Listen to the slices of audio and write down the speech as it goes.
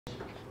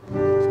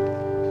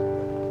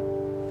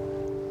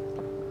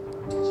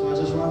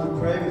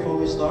pray before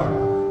we start?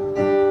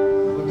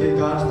 Okay,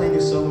 God, thank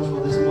you so much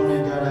for this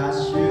morning. God, I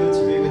ask you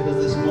to be with us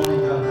this morning,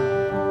 God.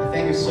 I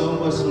thank you so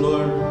much,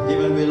 Lord.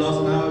 Even we lost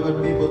an hour,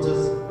 but people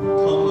just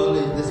come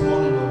early this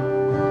morning,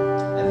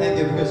 Lord. I thank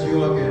you because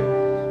you are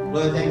good.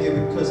 Lord, I thank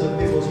you because of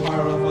people's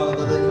heart, Lord,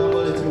 Father, that they come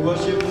early to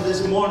worship you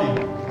this morning.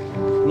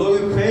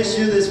 Lord, we praise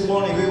you this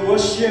morning. We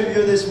worship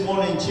you this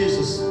morning,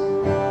 Jesus.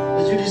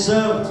 That you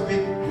deserve to be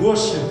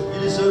worshipped.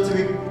 You deserve to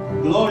be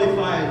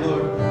glorified,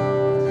 Lord.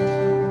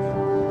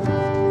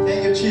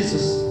 Thank you,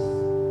 Jesus.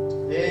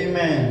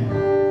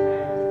 Amen.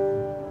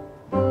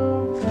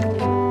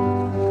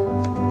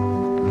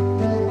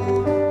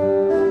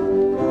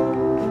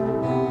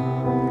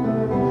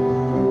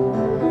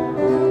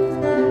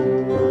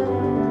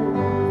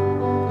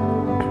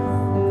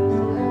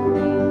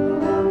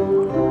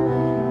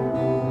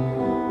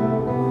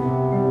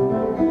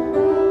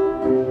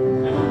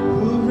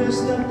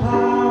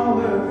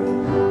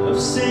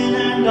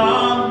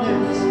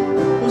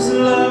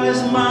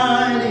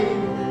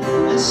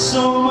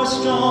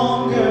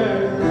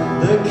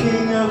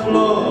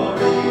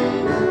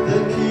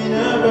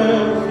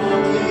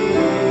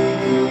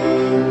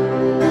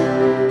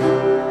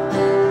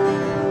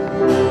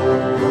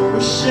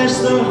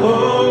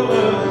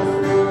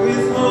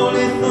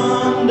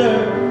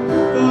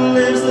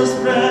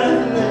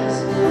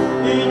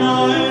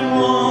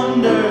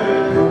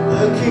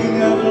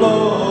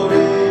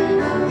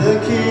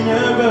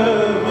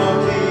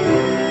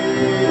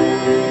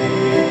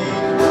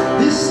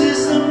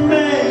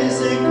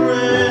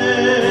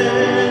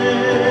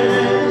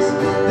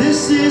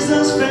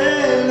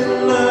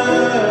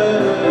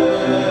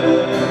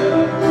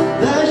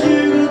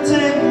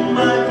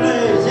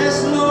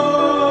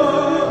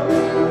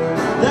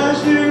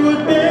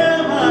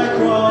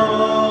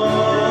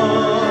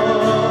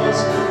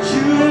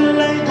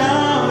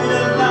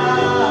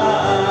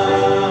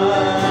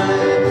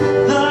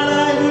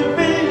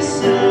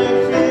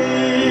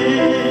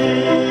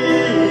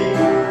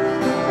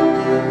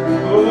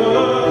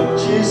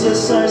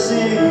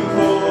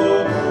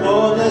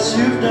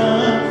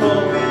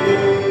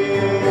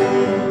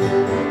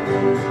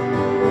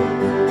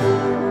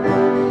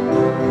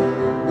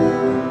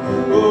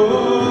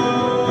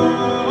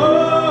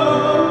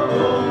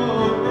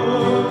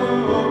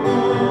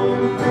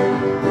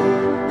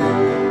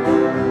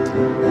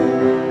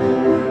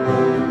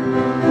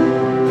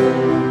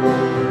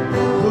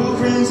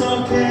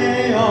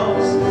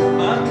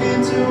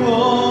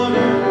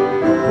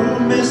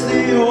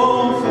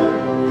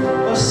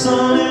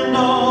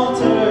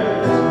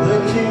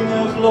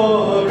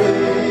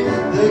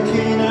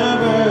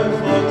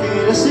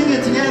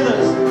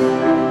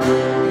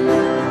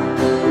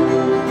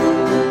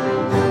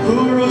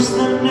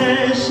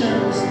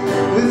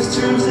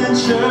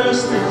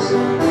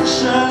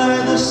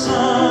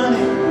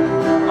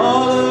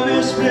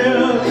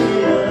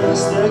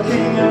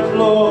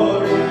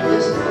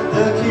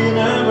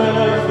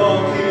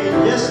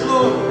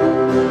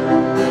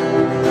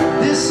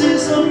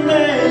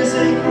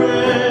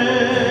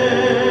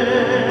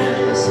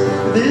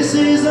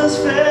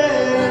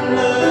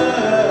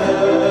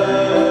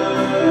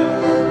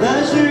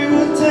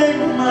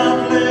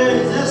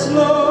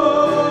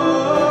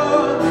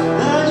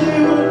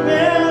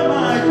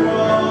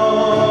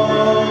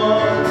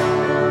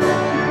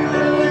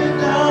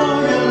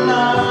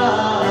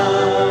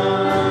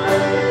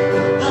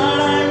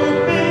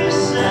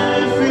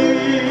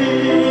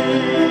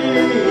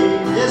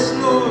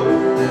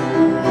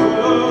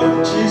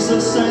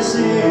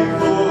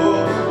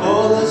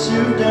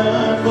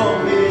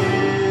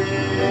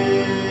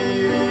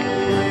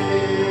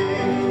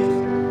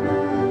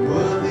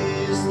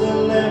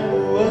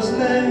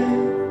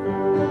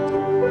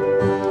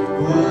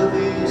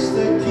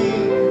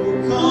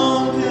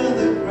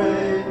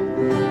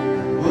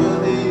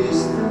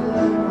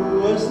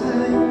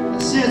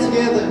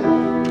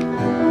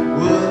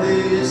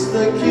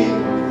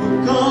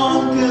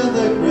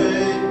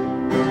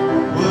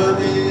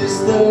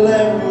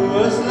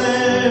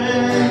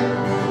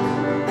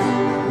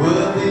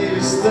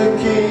 The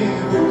King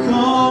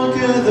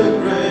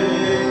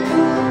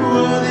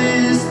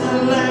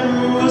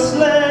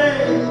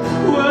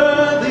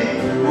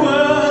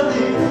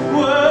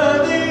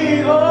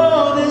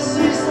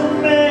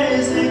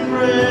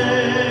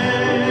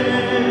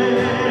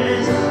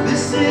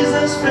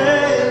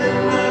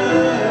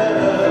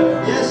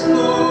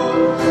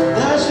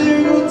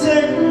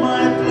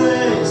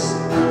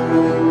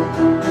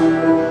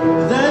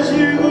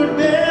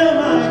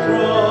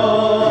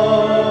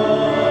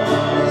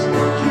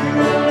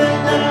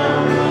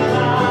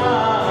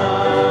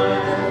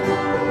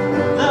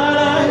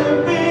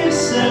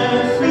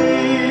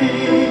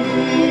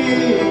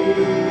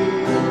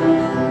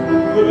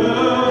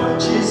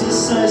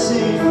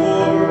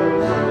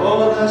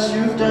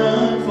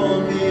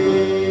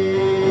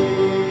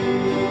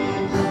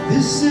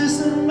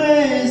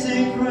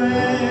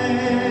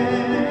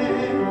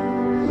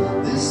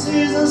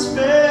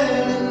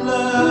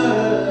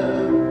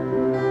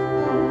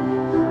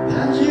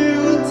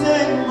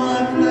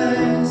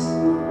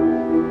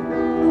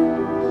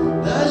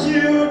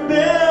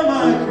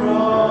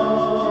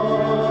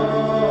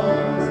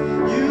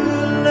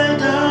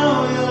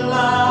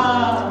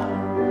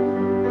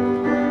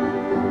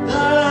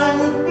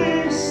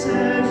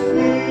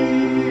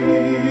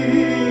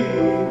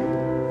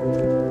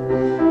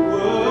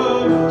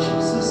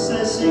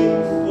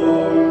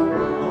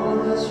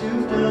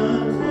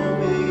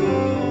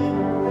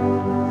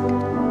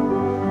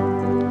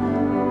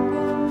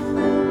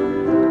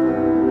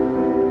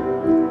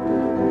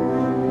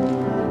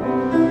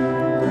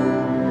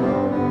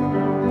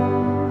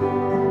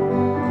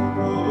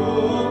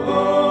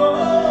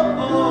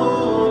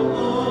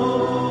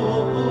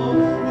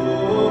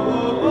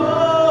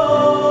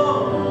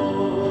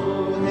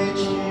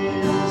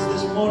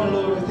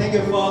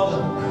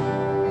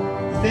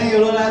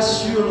Lord, I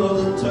ask you,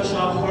 Lord, to touch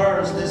our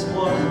hearts this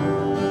morning.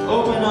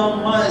 Open our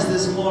minds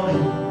this morning.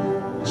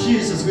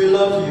 Jesus, we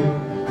love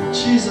you.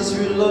 Jesus,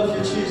 we love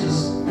you,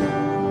 Jesus.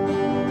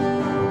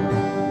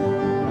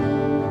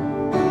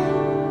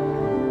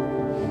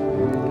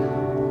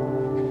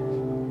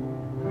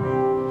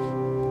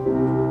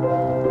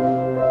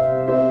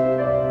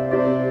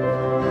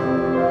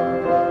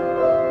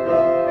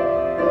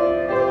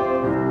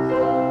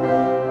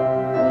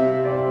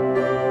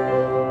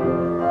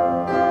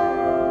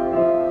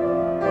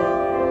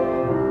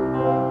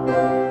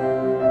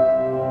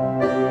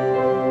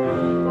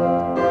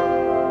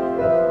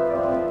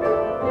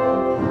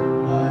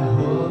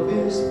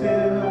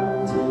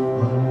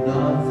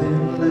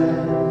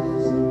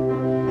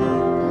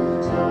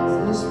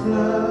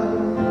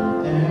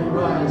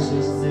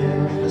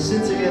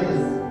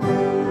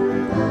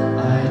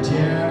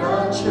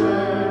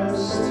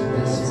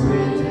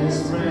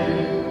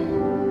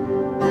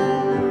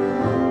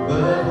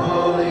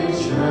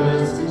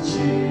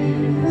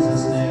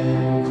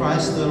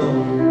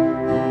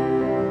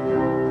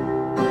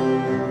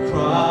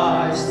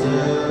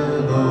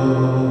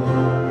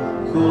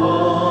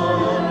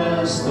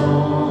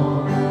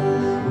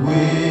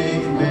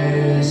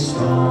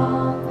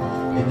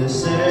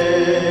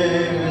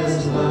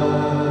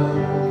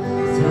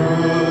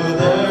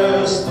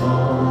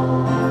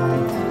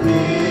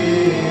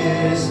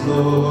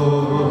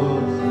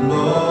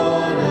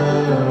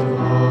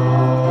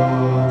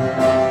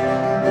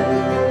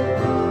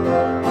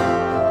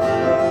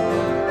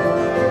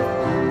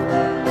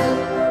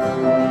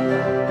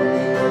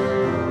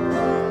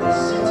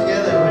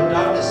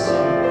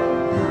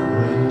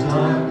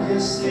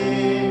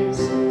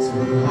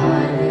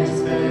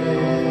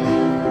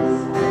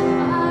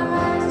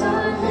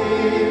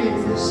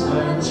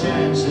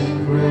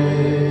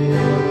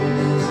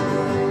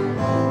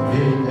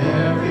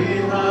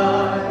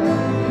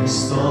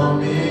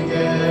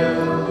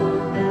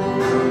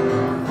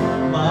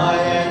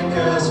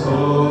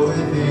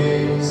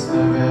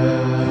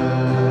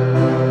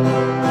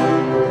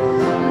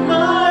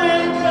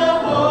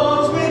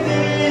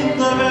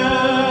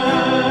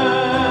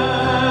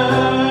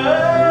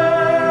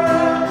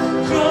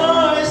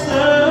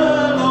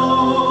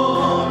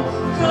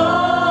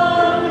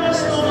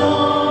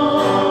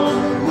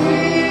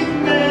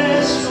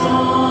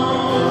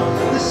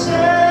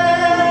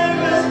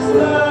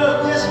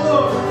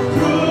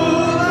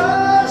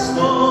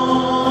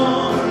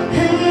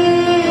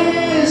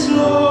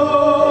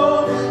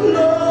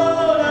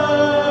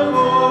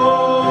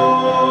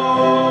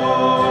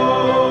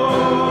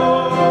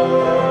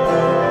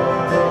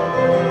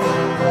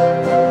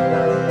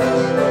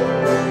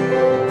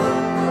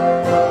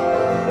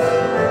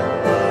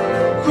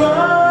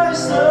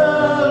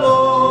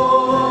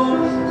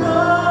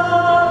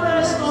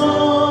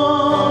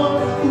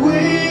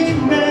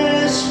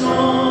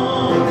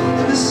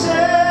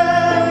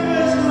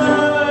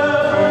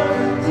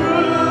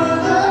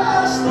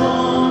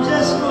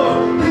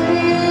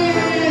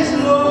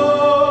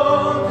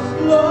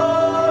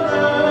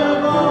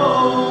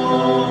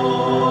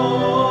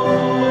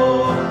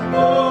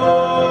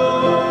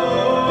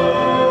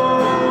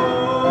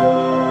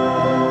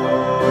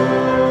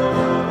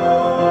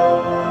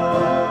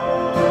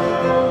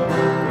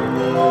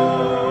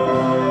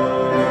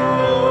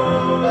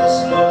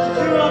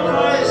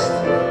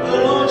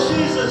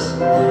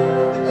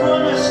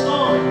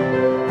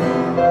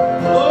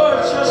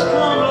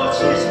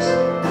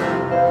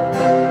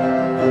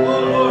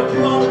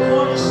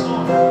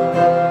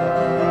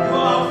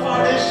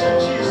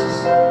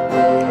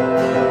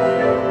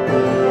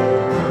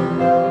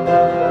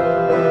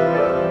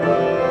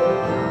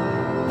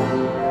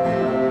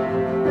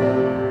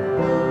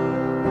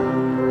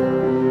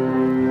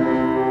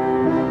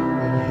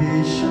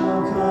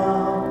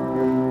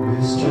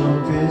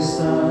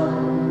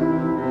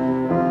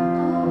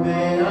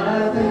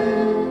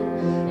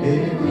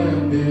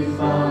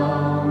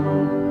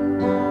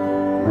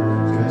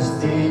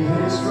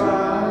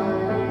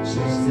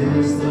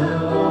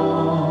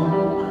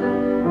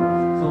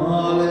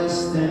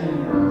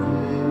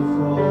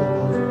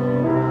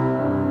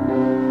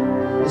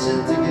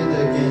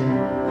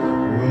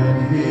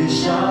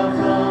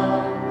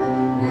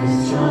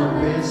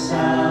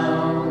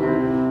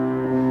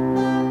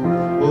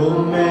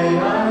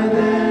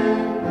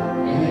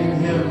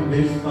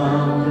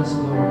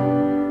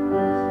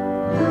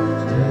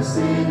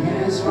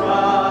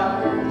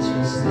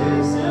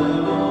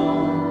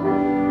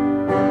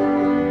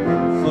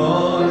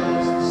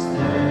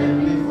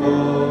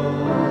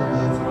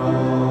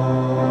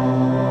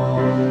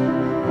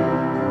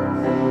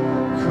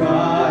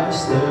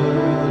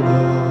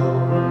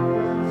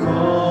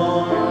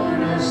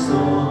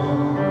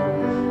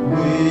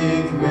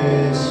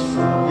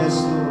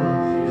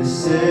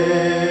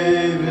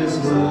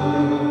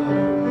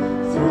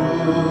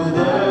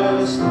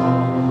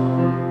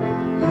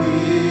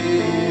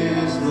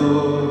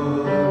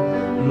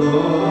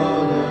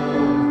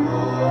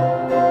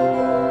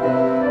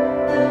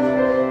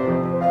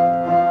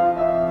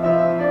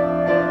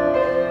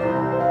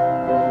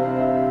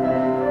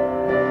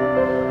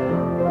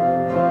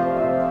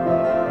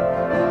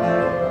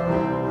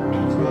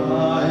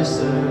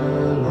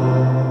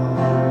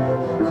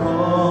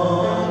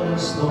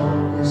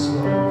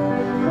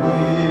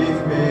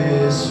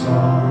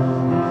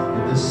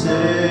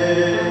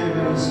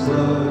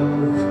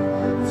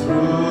 love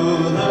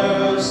through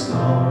the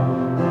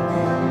storm.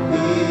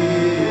 He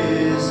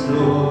is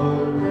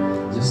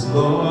Lord, just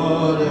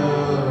Lord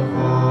of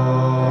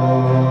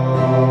all.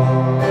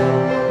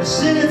 Let's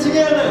sing it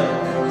together.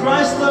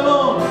 Christ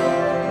alone.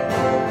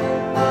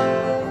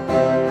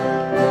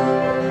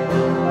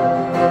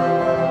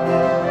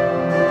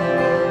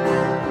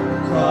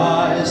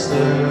 Christ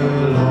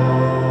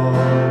alone,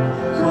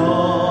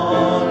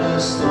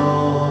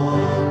 cornerstone,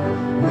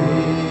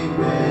 weak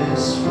and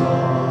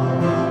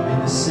strong, in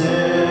the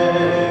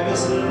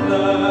Savior's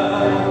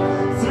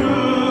love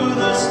through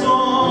the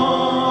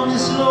storm.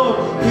 Yes,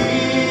 Lord,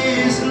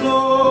 He is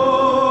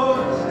Lord,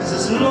 this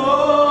is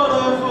Lord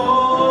of all.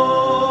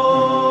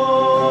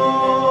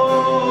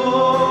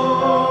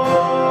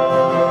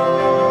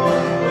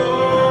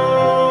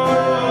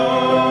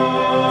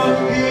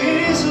 He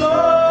is Lord,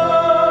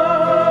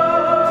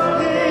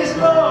 He is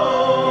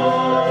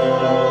Lord,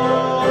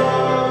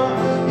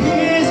 He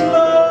is Lord.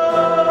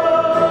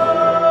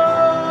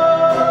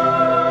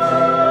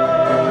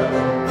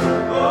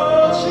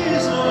 Oh,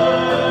 Jesus,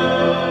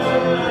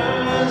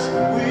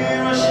 we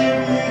worship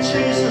you,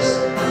 Jesus.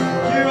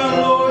 You are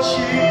Lord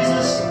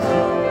Jesus.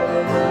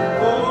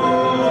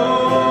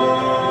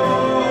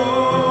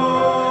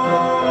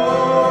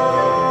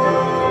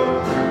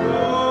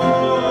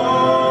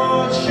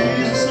 Oh,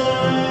 Jesus,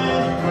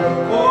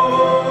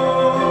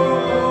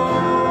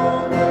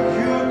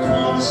 you are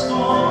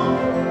cornerstone.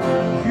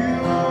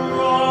 You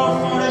are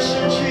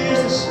foundation,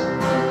 Jesus.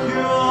 You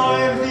are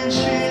everything,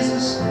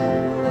 Jesus.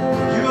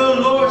 You are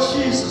Lord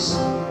Jesus.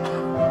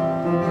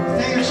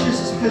 Thank you,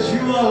 Jesus, because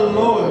you are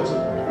Lord.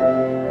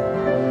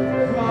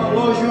 You are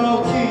Lord, you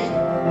are King.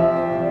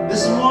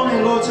 This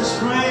morning, Lord,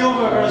 just reign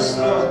over us,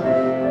 Lord.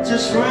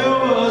 Just reign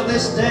over us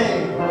this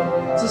day.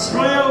 Just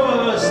reign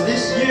over us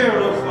this year,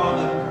 Lord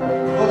Father.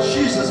 Lord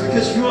Jesus,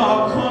 because you are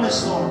our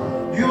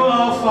cornerstone. You are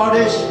our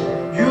foundation.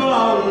 You are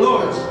our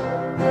Lord.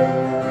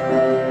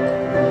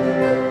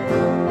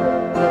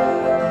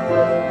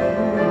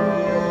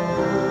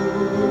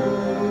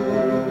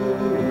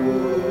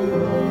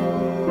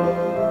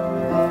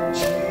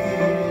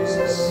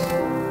 Jesus,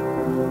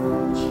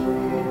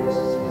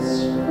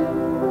 Jesus,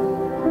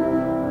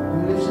 we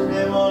lift your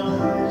name on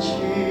high,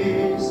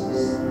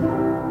 Jesus.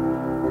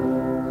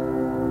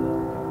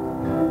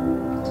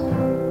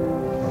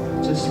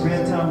 Just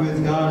spend time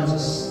with God and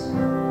just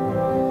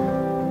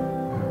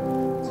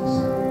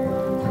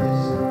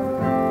please,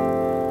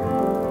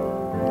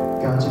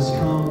 God, just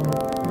come.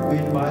 We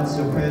invite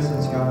your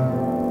presence,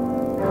 God.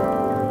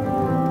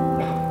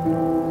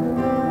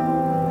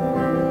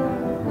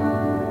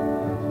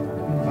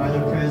 We invite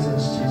your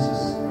presence,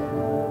 Jesus.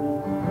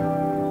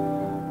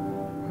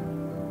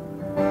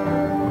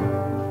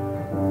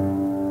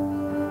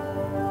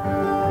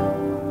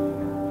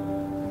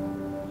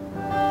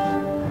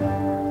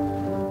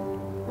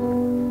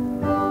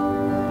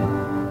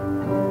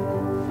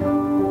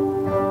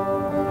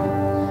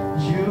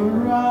 You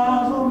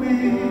rival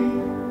me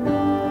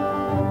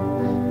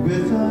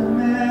with a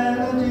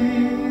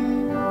melody.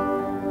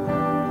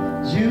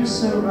 You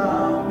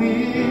surround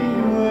me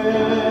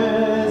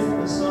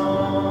with a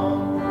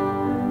song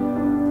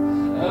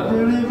of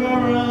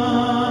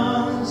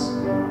deliverance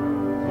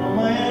from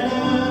my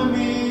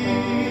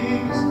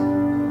enemies.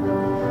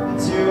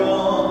 Until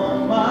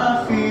all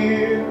my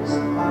fears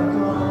are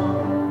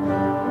gone.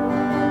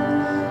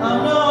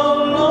 I'm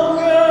no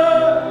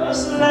longer a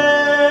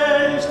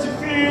slave to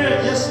fear.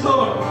 Yes,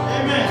 Lord.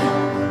 Amen.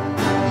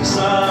 'Cause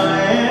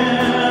I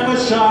am a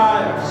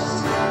child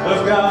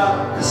of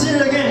God. Let's sing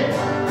it again.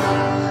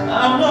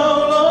 I'm no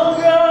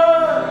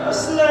longer a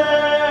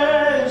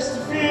slave to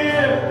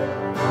fear.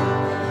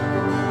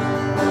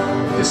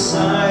 'Cause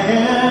I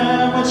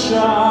am a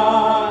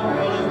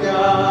child of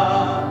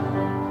God.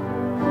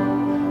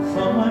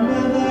 From my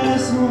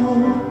mother's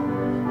womb,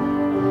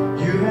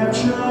 you have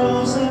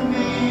chosen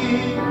me.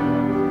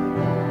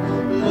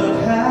 Love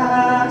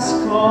has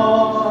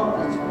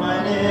called my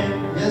name.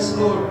 Yes,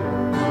 Lord.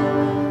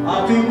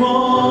 I've been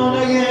born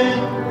again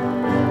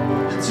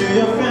into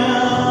your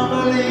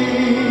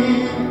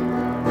family.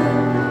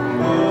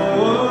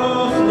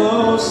 Oh,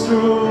 flows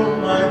through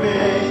my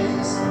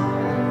veins.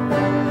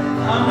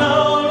 I'm no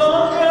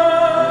longer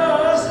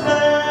a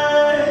slave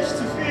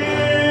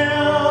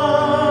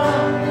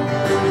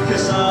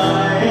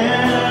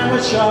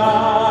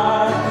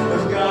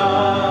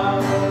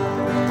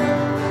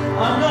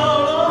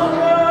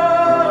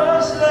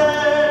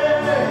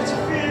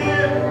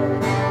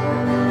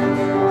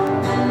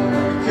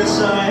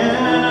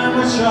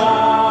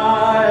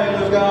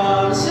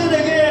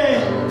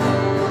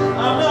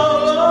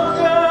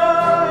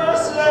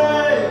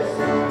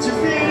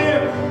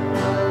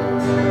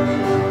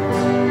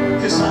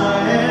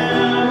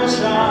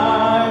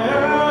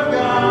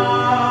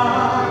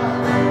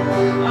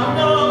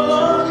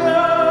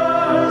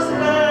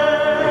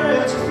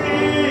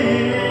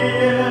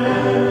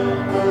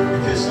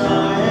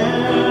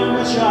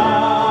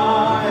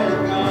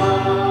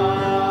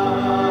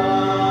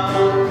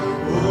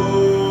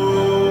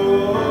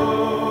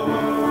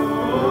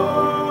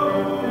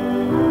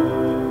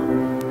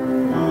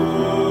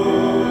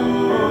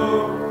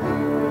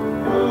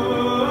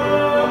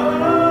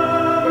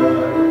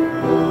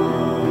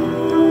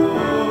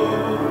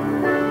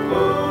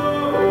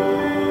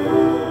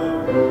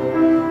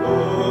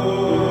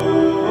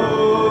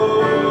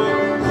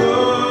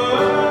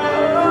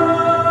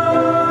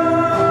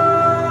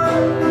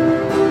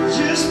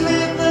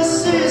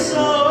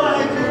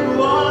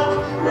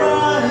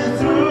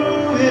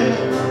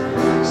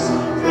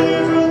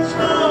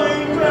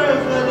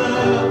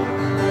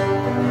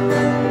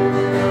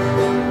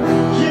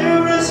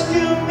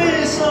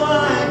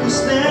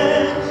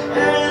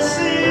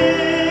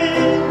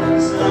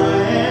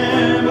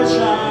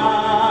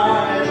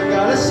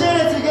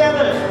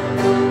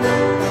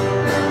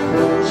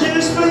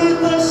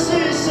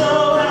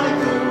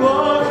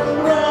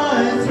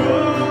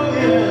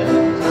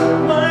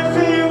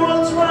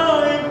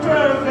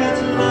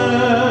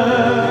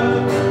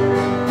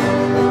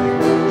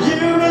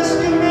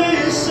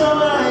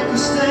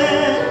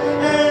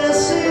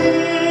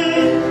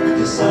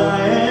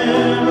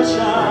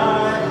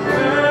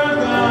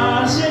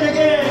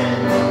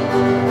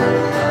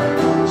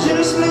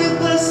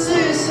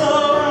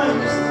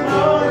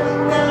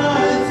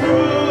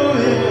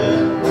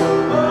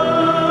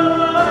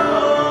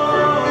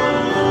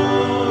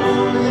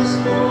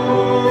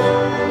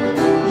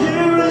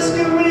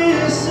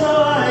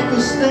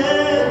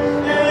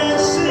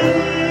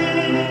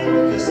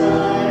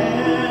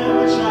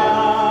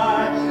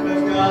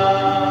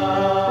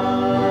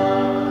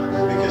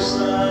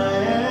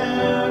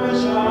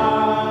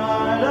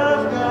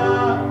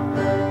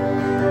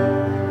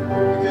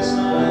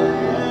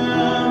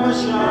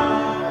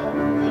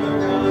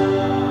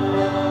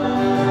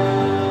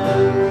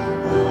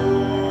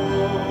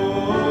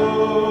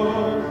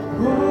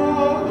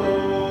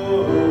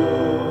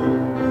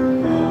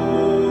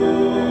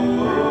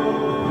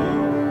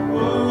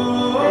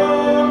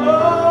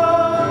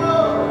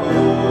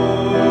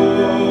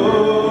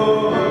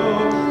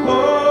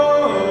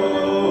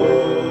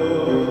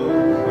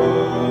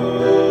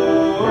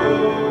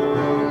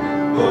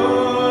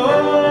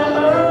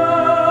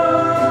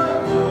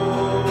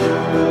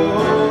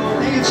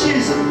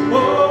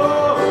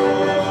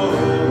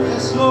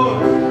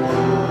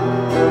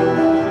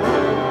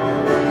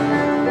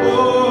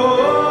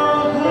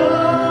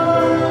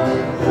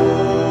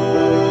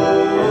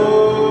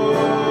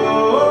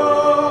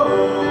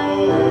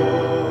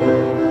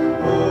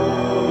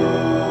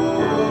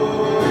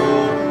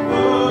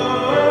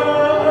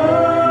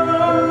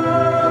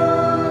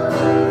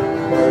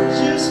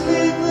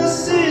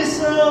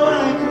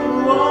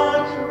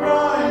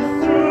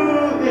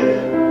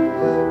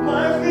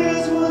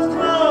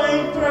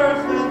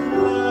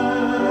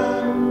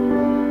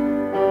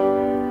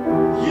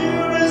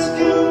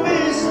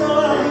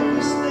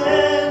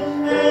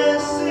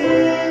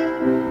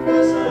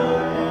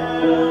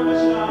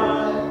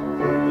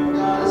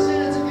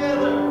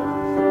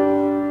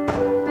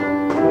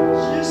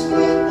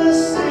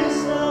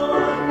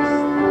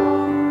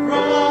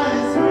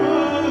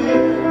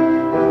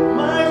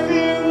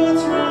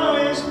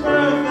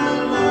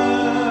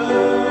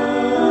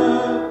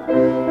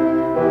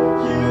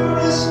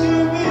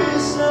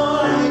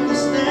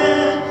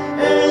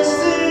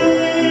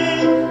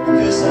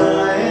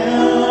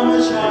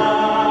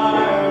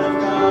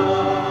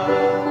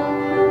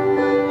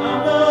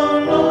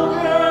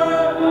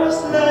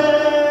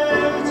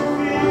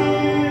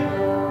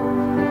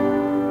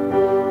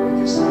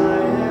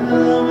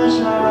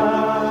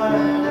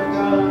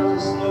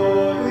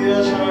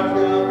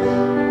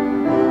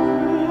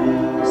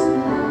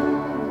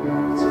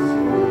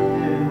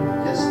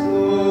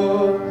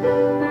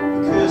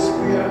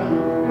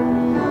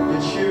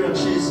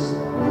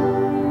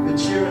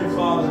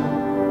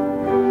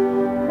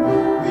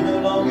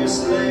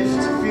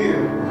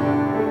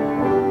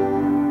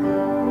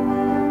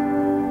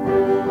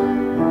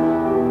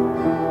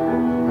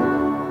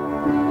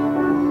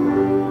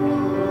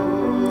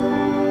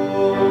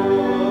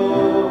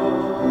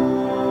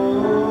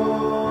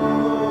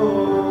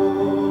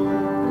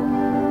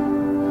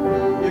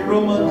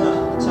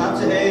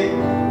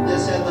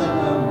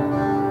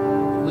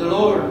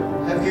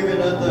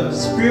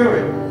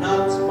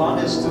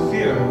darkness to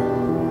fear,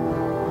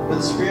 but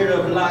the spirit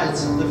of light.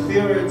 The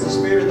fear is the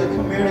spirit that can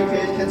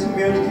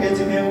communicate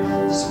to him.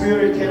 The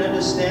spirit can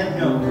understand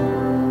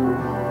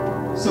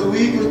him. So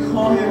we could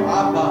call him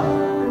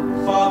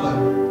Abba, Father.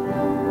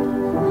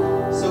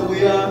 So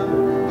we are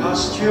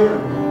God's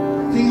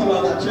children. Think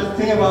about that. Just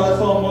think about that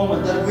for a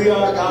moment. That we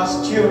are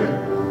God's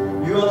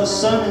children. You are the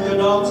son and your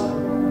daughter.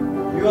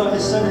 You are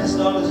his son and his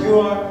daughters. You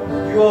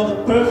are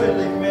the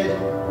perfectly made.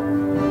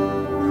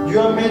 You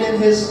are made in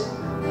his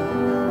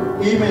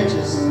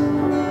images,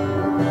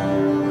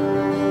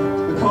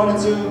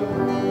 according to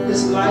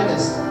his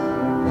likeness.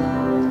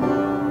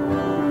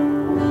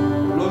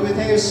 Lord, we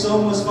thank you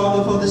so much,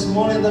 Father, for this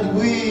morning that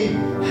we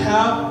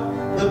have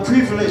the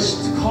privilege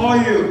to call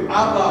you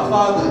Abba,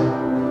 Father.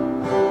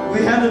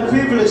 We have the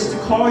privilege to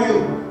call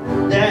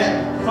you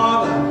Dad,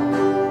 Father.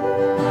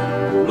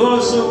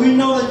 Lord, so we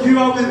know that you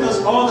are with us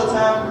all the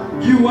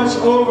time. You watch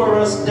over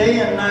us day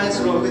and night,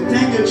 Lord. We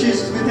thank you,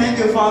 Jesus. We thank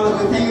you,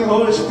 Father. We thank you,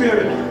 Holy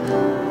Spirit,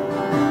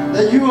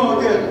 that you are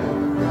good.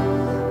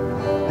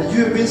 And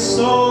you have been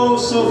so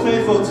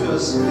faithful to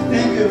us. We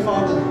thank you,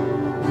 Father.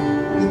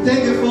 We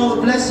thank you for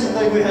the blessing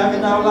that we have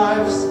in our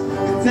lives.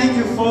 We thank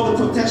you for the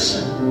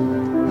protection.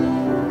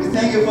 We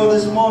thank you for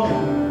this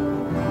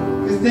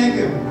morning. We thank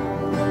you.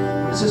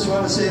 We just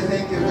want to say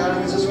thank you,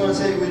 God. We just want to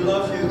say we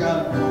love you,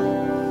 God.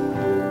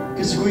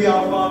 Because we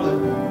are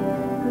Father.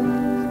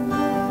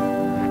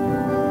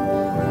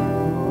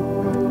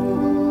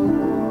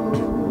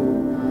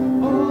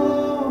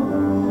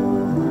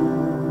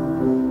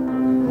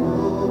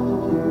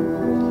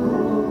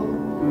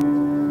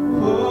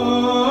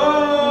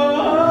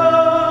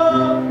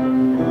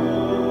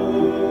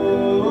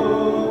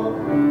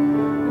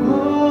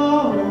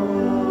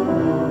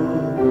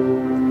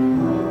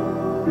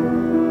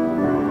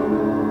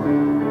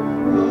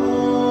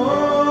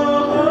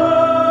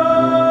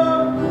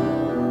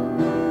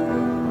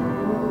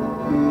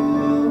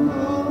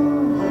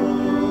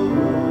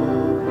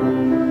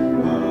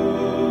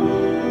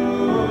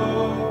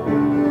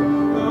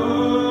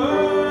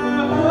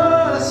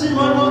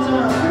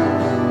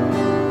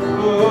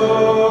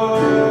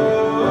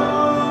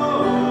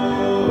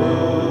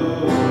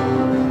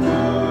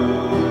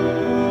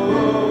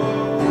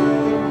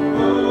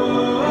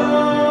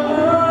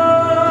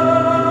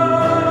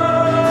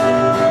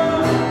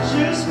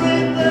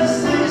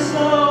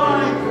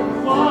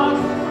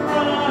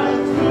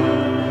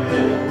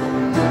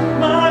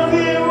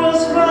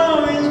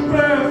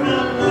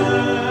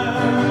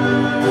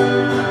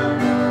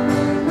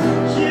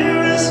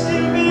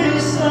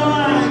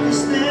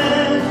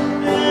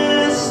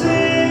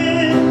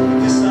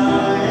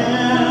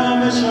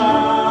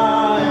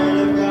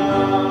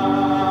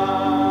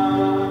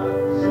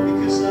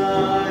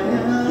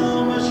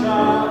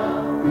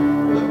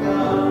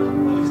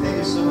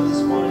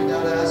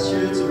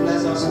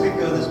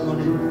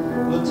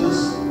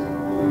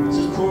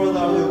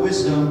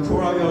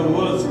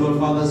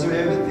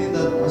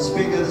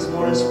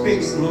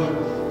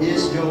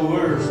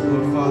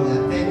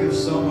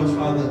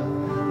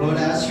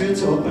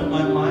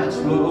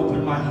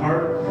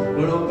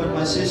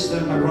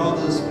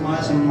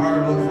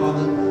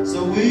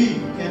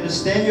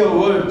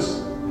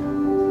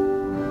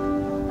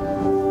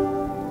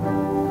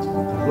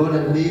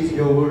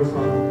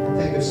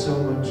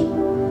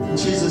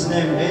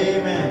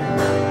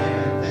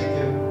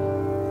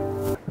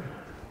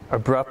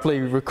 Abruptly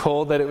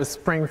recalled that it was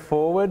spring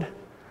forward,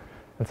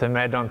 and so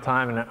made on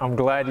time, and I'm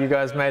glad you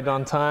guys made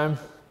on time.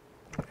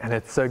 And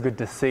it's so good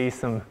to see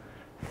some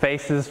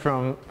faces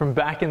from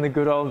back in the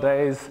good old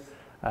days.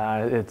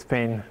 It's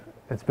been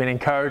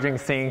encouraging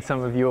seeing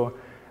some of your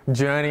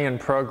journey and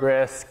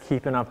progress,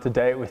 keeping up to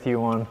date with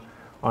you on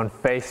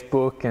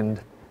Facebook,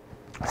 and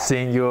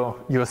seeing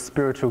your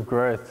spiritual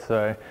growth.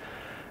 So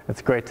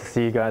it's great to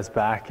see you guys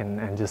back,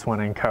 and just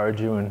want to encourage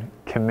you and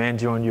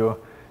commend you on your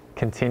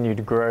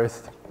continued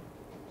growth.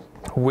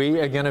 We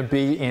are going to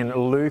be in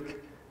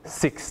Luke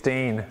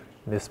 16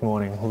 this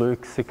morning,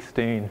 Luke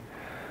 16.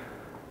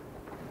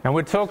 And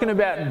we're talking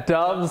about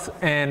doves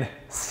and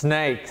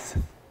snakes.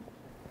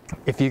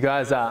 If you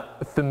guys are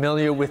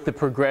familiar with the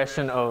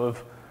progression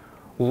of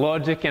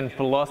logic and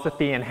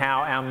philosophy and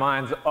how our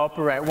minds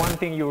operate, one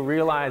thing you'll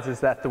realize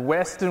is that the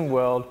Western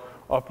world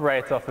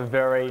operates off a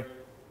very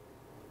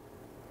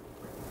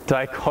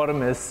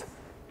dichotomous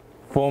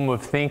form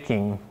of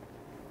thinking.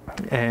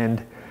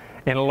 And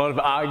in a lot of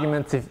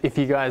arguments, if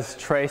you guys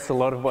trace a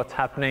lot of what's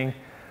happening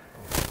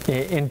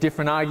in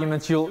different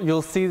arguments,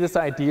 you'll see this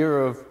idea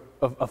of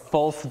a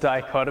false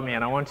dichotomy.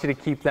 And I want you to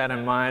keep that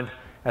in mind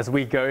as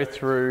we go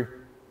through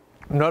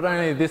not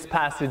only this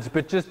passage,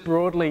 but just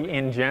broadly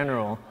in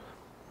general.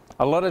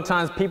 A lot of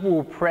times people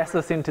will press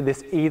us into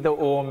this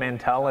either-or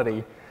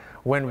mentality,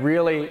 when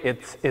really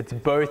it's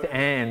both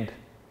and.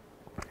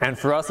 And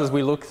for us, as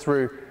we look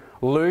through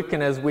Luke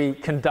and as we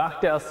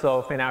conduct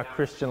ourselves in our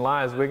Christian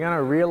lives, we're going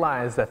to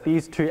realize that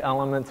these two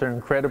elements are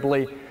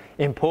incredibly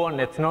important.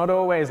 It's not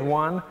always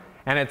one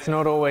and it's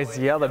not always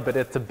the other, but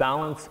it's a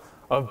balance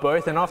of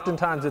both. And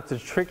oftentimes it's a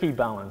tricky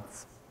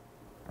balance.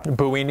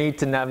 But we need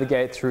to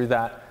navigate through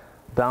that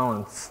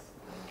balance.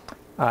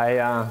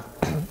 I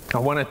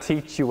want to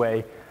teach you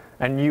a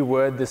new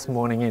word this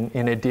morning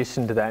in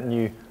addition to that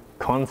new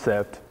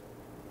concept.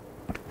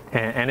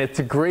 And it's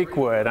a Greek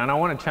word, and I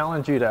want to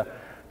challenge you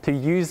to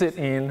use it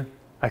in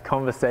a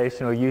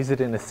conversation or use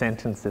it in a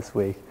sentence this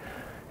week.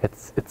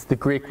 It's the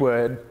Greek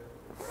word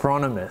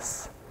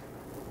phronemis.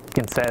 You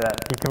can say that.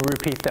 You can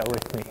repeat that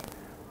with me.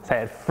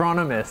 Say it,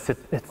 phronemis.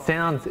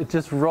 It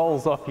just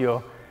rolls off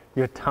your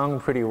tongue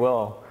pretty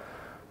well.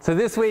 So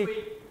this week,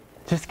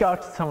 just go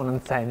up to someone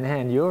and say,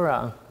 man,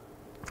 you're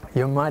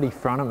mighty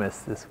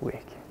phronemis this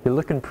week. You're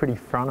looking pretty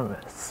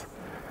phronemis.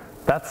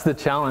 That's the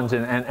challenge,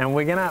 and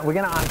we're gonna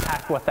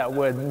unpack what that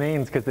word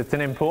means, because it's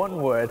an important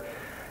word,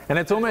 and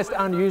it's almost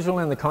unusual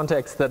in the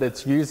context that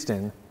it's used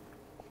in.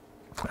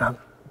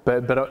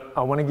 But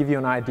I want to give you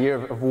an idea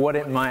of what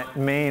it might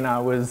mean. I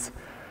was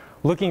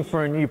looking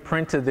for a new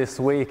printer this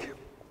week,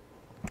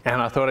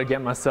 and I thought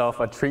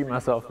I'd treat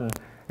myself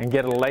and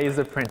get a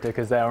laser printer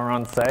because they were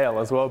on sale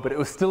as well. But it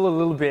was still a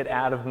little bit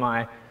out of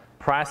my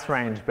price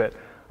range. But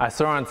I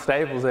saw on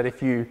Staples that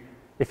if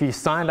you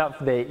signed up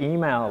for their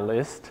email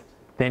list,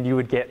 then you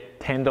would get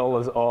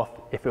 $10 off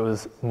if it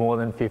was more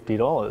than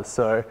 $50.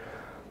 So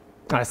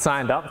I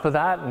signed up for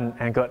that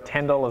and got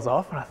 $10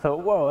 off, and I thought,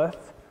 whoa,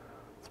 that's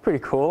pretty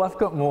cool. I've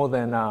got more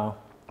than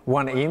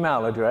one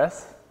email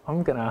address.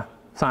 I'm gonna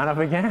sign up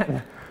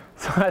again.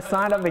 So I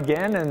signed up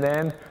again and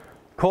then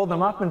called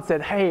them up and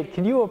said, hey,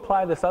 can you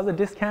apply this other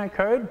discount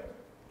code?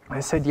 I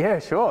said, yeah,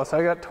 sure. So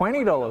I got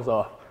 $20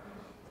 off.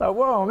 So,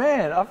 whoa,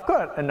 man, I've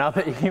got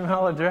another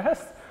email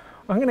address.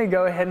 I'm gonna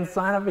go ahead and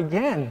sign up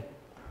again.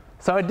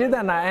 So I did that,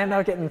 and I ended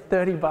up getting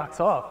 $30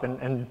 off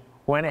and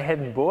went ahead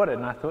and bought it.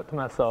 And I thought to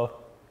myself,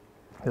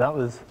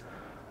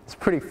 it's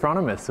pretty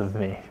phronemis of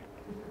me.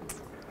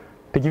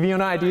 To give you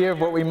an idea of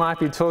what we might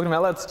be talking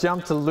about, let's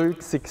jump to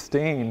Luke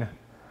 16.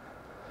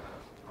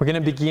 We're going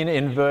to begin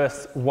in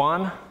verse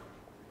 1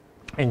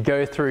 and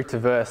go through to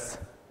verse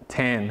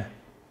 10.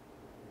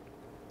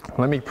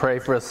 Let me pray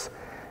for us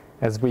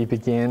as we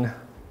begin.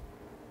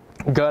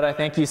 God, I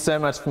thank you so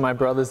much for my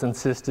brothers and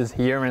sisters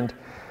here, and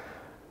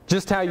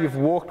just how you've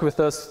walked with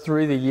us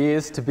through the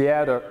years to be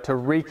able to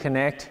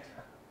reconnect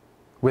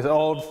with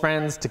old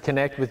friends, to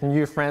connect with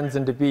new friends,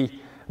 and to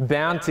be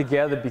bound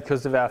together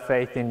because of our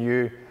faith in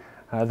you.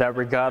 That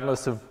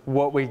regardless of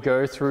what we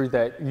go through,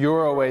 that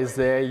you're always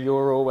there,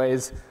 you're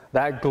always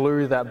that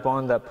glue, that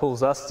bond that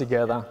pulls us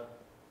together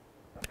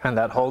and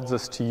that holds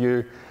us to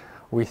you.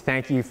 We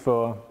thank you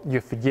for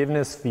your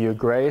forgiveness, for your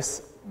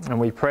grace, and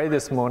we pray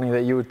this morning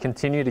that you would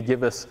continue to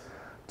give us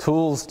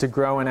tools to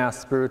grow in our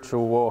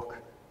spiritual walk.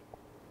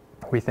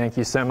 We thank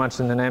you so much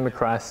in the name of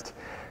Christ.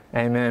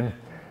 Amen.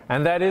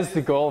 And that is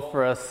the goal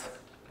for us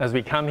as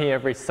we come here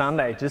every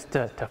Sunday, just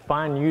to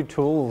find new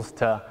tools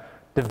to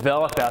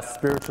develop our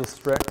spiritual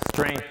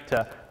strength,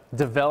 to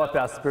develop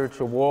our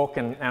spiritual walk.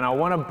 And I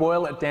want to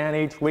boil it down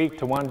each week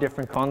to one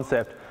different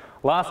concept.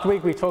 Last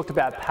week we talked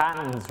about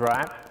patterns,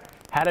 right?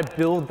 How to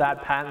build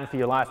that pattern for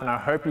your life. And I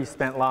hope you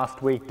spent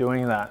last week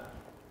doing that.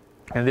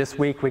 And this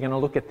week we're going to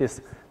look at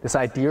this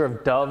idea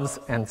of doves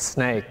and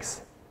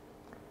snakes.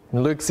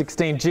 In Luke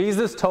 16,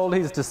 Jesus told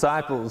his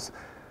disciples,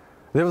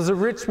 there was a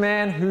rich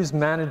man whose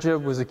manager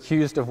was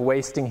accused of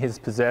wasting his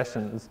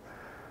possessions.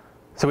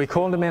 So he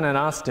called him in and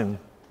asked him,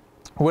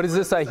 what is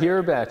this I hear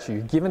about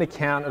you? Give an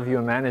account of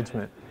your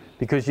management,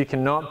 because you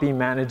cannot be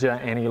manager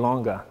any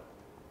longer.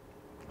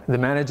 The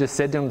manager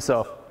said to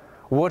himself,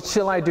 what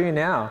shall I do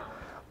now?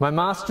 My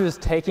master is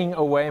taking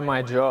away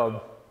my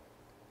job.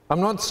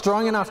 I'm not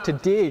strong enough to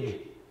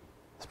dig.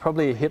 It's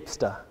probably a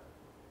hipster.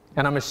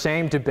 And I'm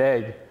ashamed to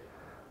beg.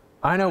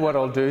 I know what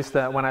I'll do so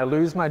that when I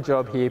lose my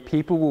job here,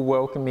 people will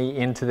welcome me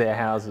into their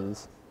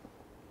houses.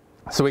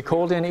 So he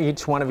called in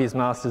each one of his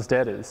master's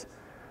debtors.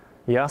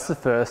 He asked the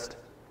first,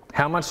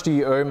 how much do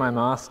you owe my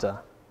master?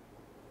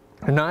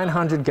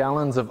 900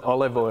 gallons of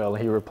olive oil,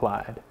 he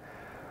replied.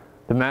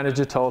 The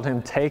manager told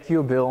him, take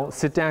your bill,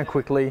 sit down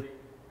quickly,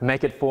 and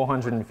make it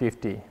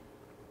 450.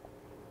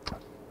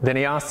 Then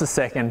he asked the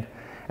second,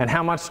 and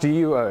how much do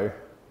you owe?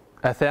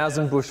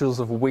 1,000 bushels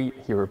of wheat,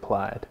 he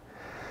replied.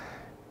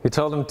 He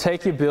told him,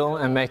 take your bill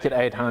and make it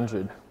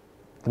 800.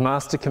 The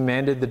master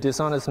commended the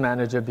dishonest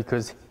manager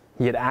because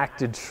he had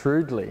acted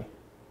shrewdly.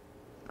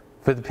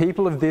 For the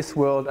people of this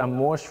world are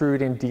more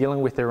shrewd in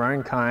dealing with their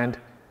own kind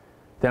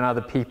than are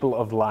the people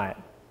of light.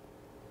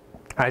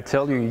 I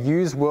tell you,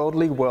 use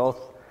worldly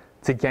wealth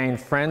to gain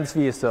friends for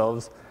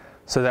yourselves,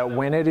 so that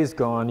when it is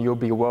gone, you'll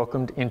be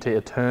welcomed into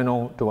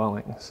eternal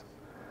dwellings.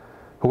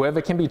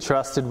 Whoever can be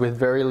trusted with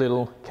very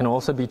little can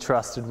also be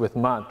trusted with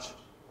much.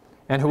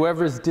 And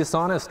whoever is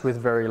dishonest with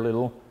very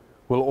little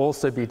will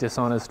also be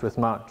dishonest with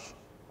much.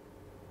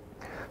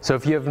 So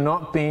if you have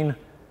not been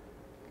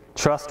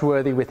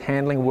trustworthy with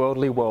handling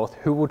worldly wealth,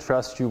 who will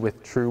trust you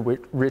with true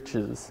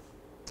riches?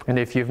 And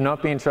if you've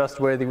not been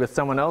trustworthy with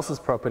someone else's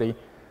property,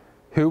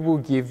 who will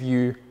give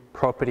you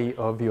property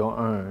of your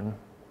own?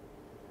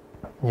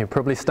 You're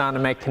probably starting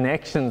to make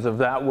connections of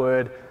that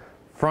word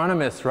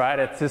phronemis, right?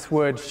 It's this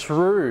word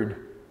shrewd.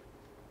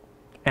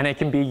 And it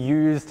can be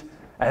used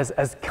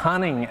as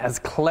cunning, as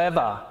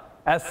clever,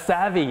 as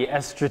savvy,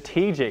 as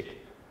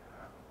strategic.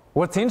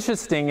 What's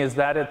interesting is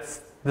that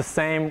it's the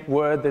same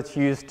word that's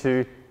used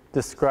to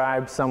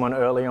describe someone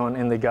early on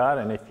in the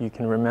garden, if you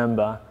can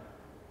remember,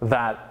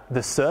 that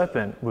the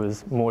serpent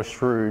was more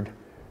shrewd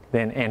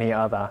than any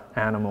other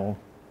animal.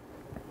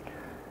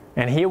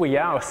 And here we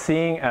are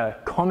seeing a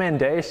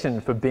commendation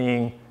for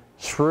being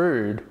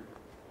shrewd.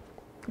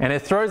 And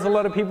it throws a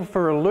lot of people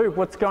for a loop.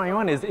 What's going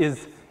on?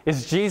 Is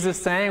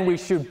Jesus saying we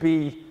should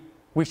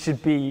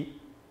be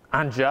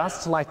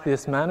unjust like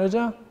this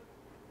manager?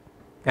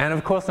 And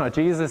of course not.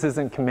 Jesus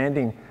isn't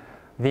commending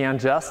the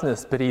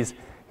unjustness, but he's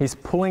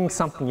pulling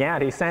something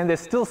out. He's saying there's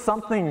still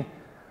something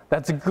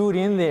that's good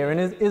in there.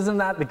 And isn't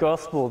that the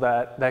gospel,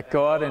 that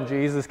God and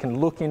Jesus can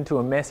look into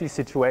a messy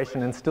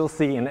situation and still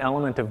see an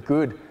element of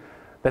good?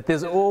 That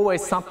there's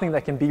always something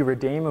that can be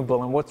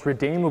redeemable, and what's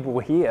redeemable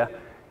here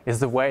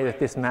is the way that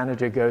this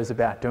manager goes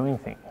about doing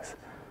things.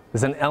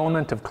 There's an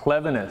element of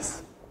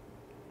cleverness.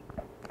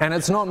 And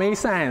it's not me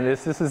saying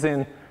this. This is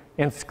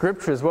in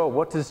Scripture as well.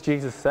 What does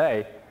Jesus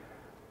say?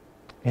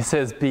 He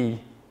says,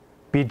 be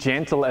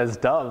gentle as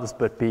doves,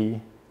 but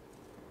be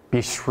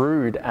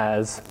shrewd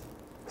as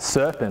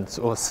serpents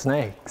or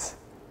snakes.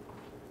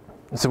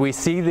 So we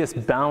see this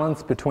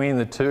balance between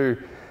the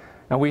two,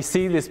 and we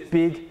see this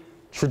big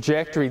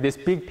trajectory, this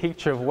big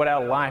picture of what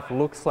our life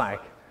looks like.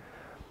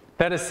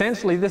 That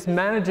essentially this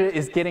manager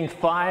is getting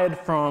fired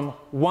from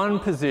one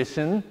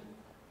position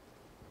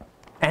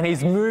and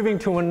he's moving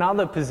to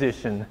another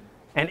position.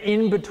 And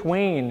in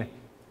between,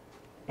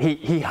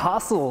 he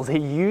hustles, he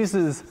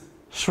uses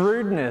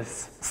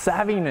shrewdness,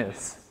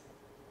 savviness.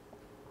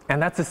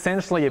 And that's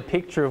essentially a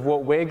picture of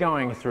what we're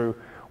going through.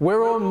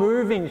 We're all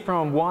moving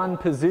from one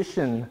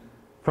position,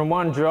 from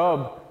one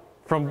job,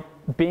 from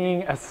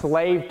being a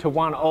slave to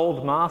one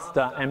old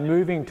master and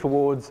moving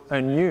towards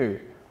a new.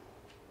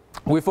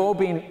 We've all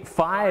been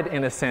fired,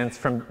 in a sense,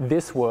 from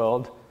this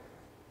world,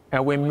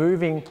 and we're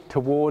moving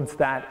towards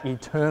that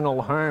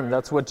eternal home.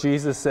 That's what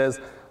Jesus says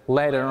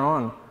later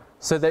on,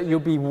 so that you'll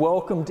be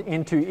welcomed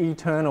into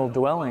eternal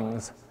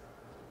dwellings.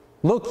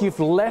 Look, you've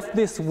left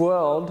this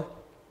world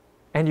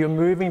and you're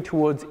moving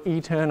towards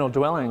eternal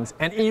dwellings.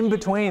 And in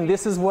between,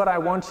 this is what I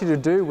want you to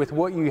do with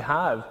what you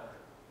have,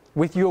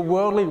 with your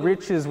worldly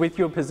riches, with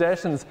your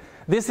possessions.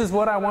 This is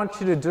what I want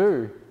you to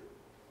do.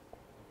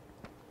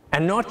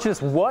 And not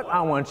just what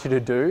I want you to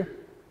do,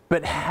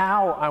 but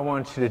how I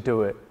want you to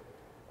do it.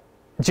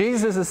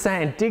 Jesus is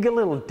saying, dig a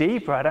little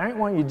deeper. I don't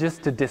want you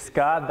just to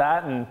discard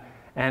that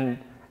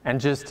and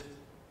just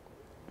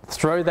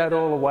throw that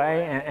all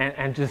away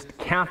and just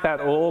count that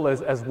all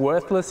as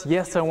worthless.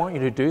 Yes, I want you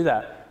to do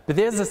that. But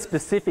there's a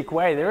specific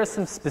way. There are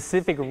some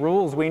specific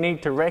rules we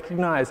need to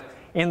recognize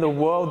in the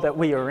world that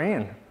we are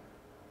in.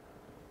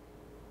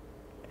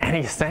 And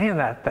he's saying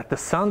that the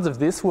sons of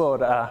this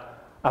world are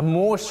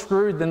more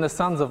shrewd than the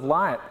sons of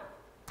light.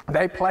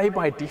 They play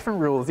by different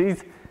rules.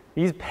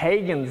 These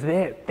pagans,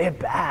 they're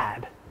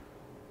bad.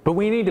 But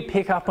we need to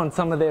pick up on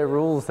some of their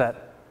rules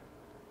that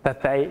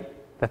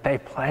they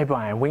play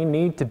by. And we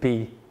need to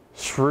be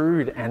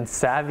shrewd and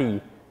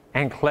savvy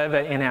and clever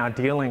in our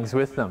dealings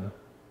with them.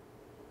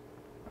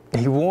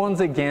 He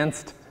warns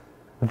against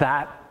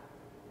that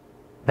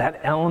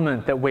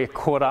element that we're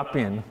caught up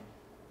in.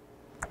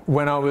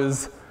 When I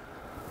was,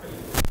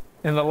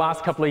 in the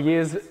last couple of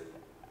years,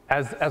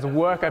 as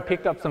work, I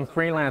picked up some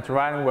freelance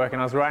writing work,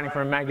 and I was writing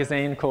for a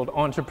magazine called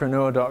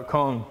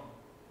Entrepreneur.com,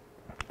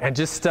 and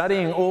just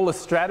studying all the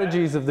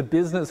strategies of the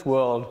business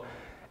world.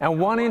 And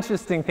one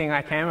interesting thing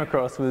I came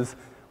across was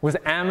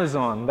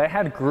Amazon. They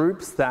had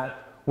groups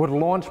that would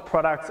launch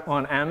products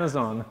on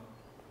Amazon,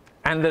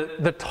 and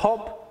the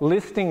top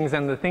listings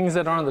and the things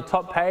that are on the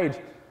top page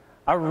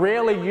are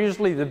rarely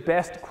usually the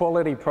best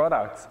quality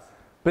products.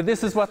 But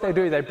this is what they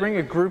do. They bring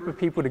a group of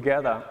people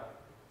together.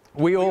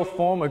 We all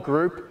form a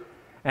group,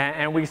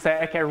 and we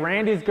say, okay,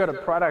 Randy's got a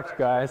product,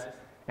 guys,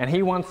 and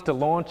he wants to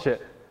launch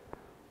it.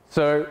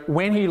 So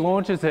when he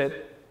launches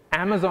it,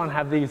 Amazon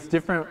have these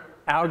different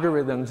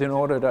algorithms in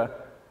order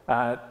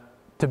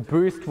to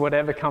boost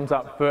whatever comes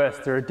up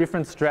first. There are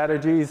different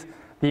strategies,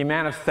 the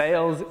amount of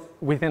sales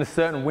within a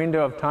certain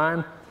window of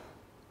time,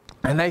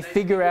 and they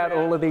figure out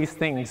all of these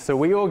things. So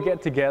we all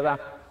get together,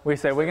 we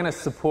say, we're going to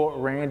support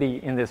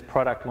Randy in this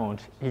product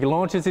launch. He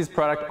launches his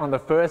product on the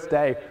first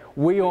day.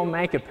 We all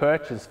make a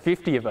purchase,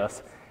 50 of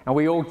us, and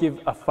we all give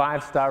a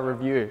 5-star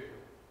review.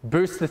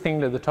 Boost the thing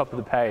to the top of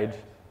the page.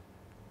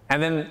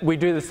 And then we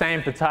do the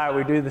same for Ty,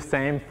 we do the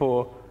same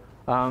for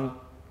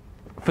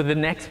the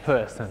next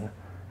person.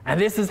 And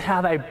this is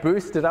how they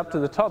boost it up to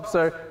the top.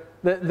 So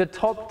the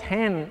top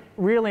 10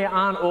 really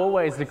aren't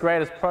always the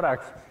greatest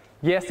products.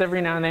 Yes, every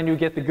now and then you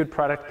get the good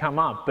product come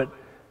up, but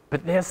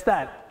there's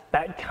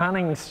that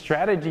cunning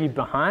strategy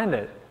behind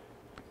it.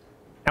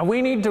 And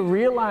we need to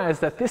realize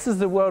that this is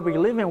the world we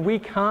live in. We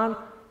can't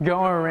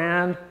go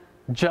around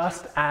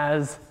just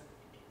as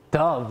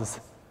doves,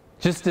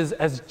 just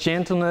as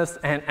gentleness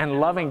and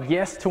loving,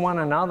 yes, to one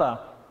another.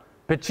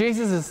 But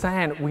Jesus is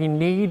saying we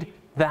need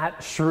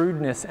that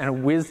shrewdness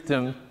and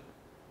wisdom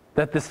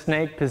that the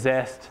snake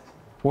possessed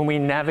when we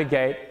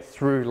navigate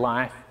through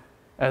life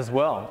as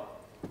well.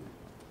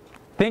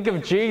 Think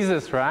of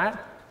Jesus, right?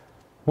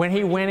 When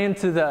he went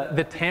into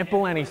the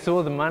temple and he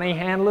saw the money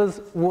handlers,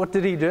 what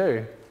did he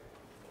do?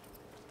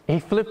 He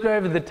flipped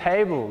over the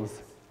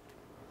tables.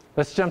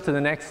 Let's jump to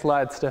the next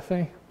slide,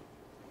 Stephanie.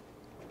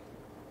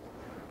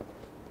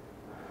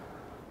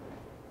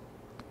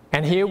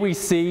 And here we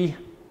see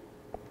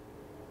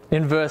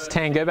in verse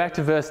 10, go back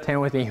to verse 10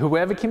 with me,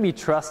 whoever can be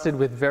trusted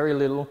with very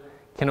little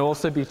can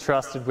also be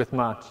trusted with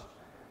much.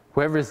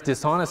 Whoever is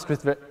dishonest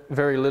with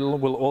very little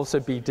will also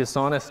be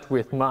dishonest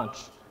with much.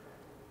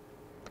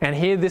 And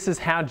here, this is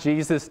how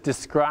Jesus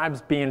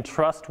describes being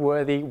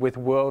trustworthy with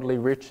worldly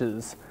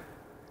riches.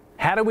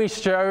 How do we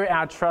show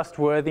our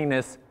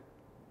trustworthiness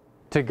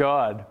to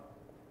God?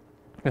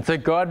 And so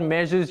God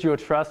measures your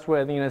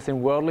trustworthiness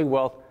in worldly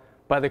wealth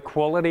by the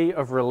quality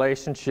of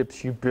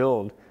relationships you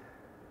build.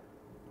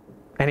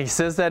 And he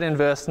says that in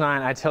verse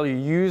 9, I tell you,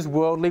 use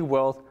worldly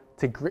wealth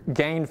to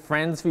gain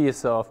friends for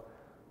yourself,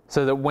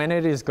 so that when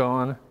it is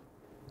gone,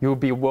 you will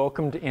be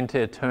welcomed into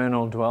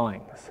eternal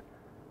dwellings.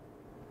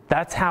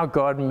 That's how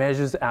God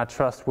measures our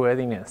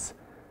trustworthiness.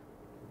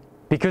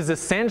 Because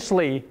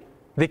essentially,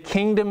 the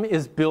kingdom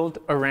is built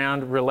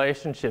around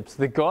relationships.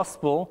 The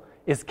gospel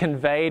is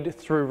conveyed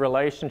through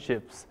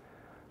relationships.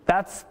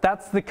 That's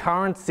the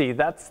currency.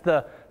 That's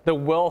the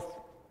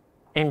wealth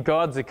in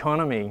God's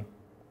economy.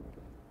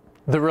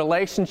 The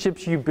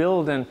relationships you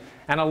build, and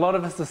a lot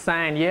of us are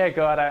saying, yeah,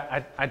 God,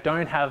 I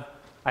don't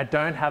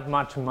have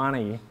much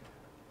money.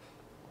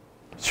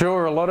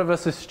 Sure, a lot of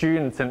us are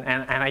students, and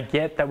I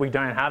get that we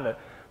don't have it.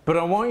 But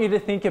I want you to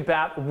think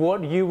about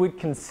what you would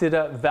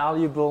consider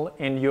valuable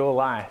in your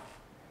life.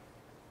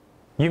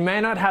 You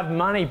may not have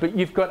money, but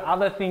you've got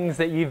other things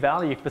that you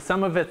value. For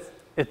some of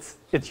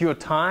it's your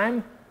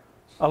time.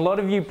 A lot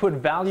of you put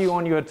value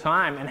on your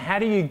time. And how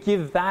do you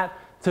give that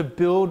to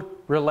build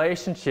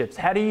relationships?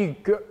 How do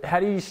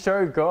you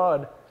show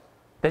God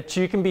that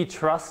you can be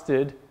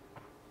trusted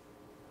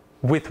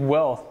with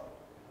wealth?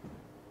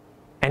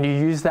 And you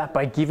use that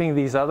by giving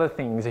these other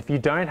things. If you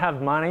don't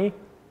have money,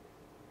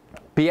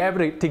 be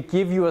able to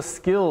give your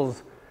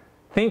skills.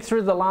 Think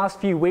through the last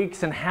few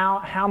weeks and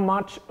how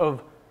much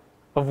of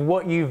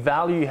what you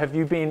value have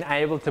you been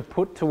able to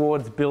put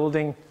towards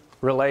building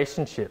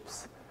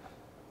relationships.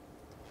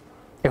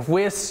 If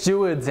we're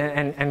stewards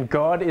and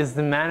God is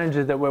the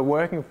manager that we're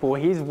working for,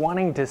 He's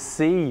wanting to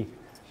see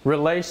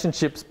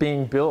relationships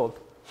being built.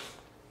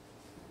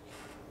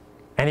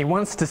 And He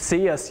wants to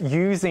see us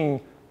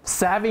using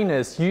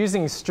savviness,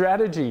 using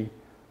strategy.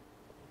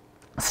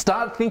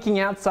 Start thinking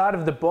outside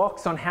of the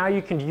box on how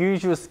you can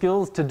use your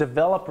skills to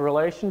develop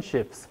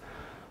relationships.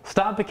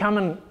 Start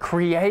becoming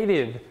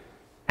creative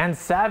and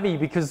savvy,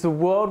 because the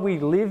world we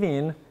live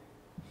in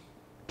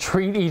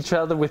treat each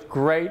other with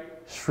great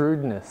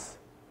shrewdness.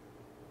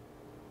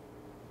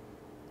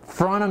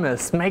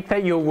 Phronimous, make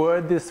that your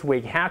word this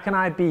week. How can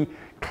I be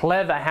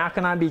clever? How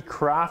can I be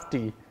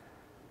crafty?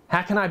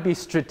 How can I be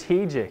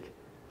strategic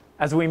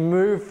as we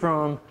move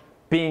from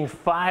being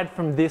fired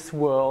from this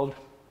world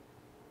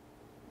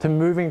to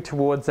moving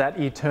towards that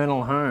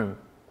eternal home?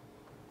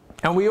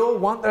 And we all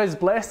want those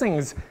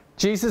blessings.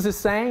 Jesus is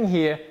saying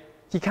here,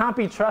 you can't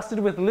be trusted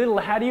with little.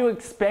 How do you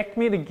expect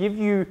me to give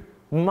you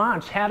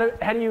much? How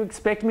do you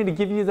expect me to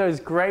give you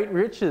those great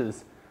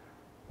riches?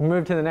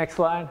 Move to the next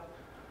slide.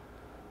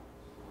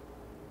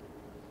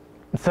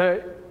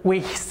 So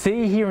we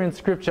see here in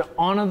Scripture,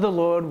 honor the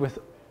Lord with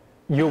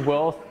your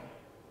wealth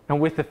and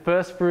with the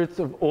first fruits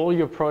of all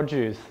your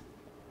produce.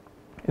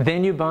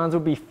 Then your barns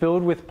will be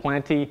filled with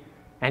plenty,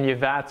 and your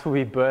vats will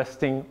be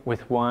bursting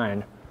with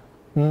wine.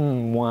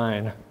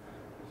 Wine.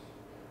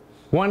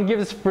 One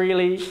gives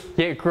freely,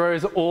 yet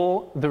grows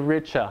all the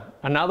richer.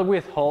 Another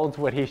withholds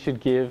what he should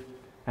give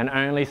and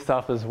only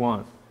suffers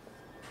want.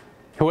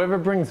 Whoever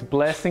brings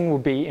blessing will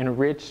be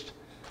enriched,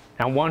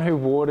 and one who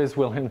waters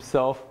will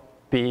himself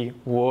be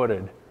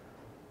watered.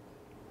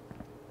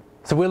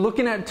 So we're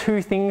looking at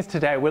two things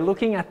today. We're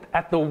looking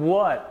at the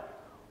what.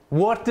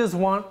 What does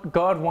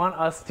God want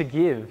us to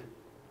give?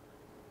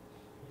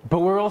 But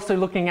we're also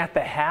looking at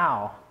the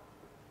how.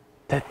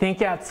 To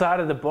think outside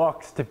of the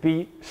box, to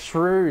be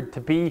shrewd,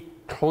 to be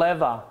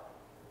clever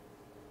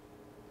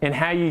in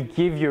how you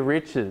give your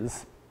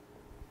riches.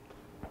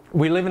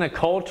 We live in a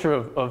culture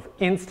of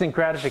instant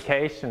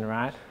gratification,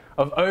 right?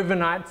 Of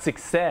overnight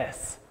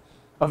success,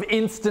 of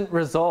instant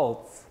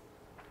results.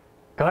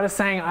 God is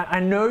saying, I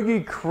know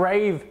you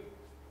crave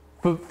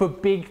for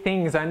big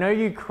things. I know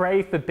you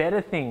crave for better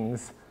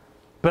things.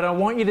 But I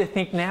want you to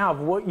think now of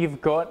what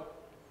you've got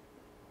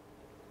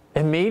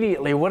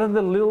immediately. What are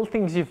the little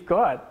things you've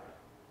got?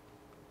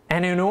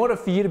 And in order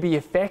for you to be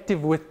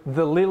effective with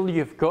the little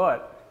you've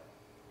got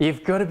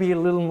to be a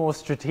little more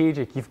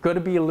strategic. You've got to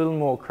be a little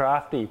more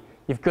crafty.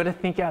 You've got to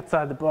think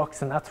outside the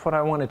box, and that's what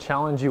I want to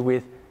challenge you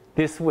with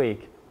this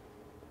week.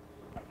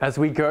 As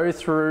you go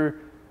through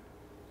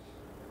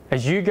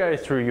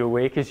your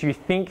week, as you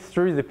think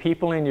through the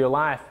people in your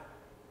life,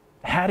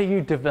 how do you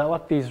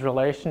develop these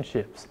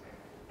relationships?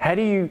 How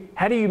do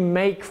you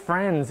make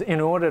friends in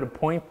order to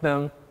point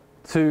them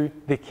to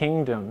the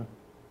kingdom.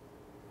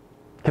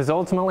 Because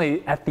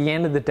ultimately, at the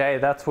end of the day,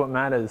 that's what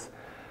matters.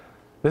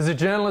 There's a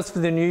journalist for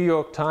the New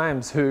York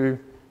Times who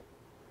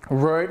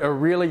wrote a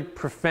really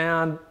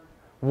profound,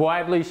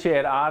 widely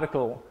shared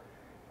article.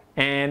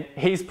 And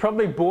he's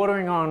probably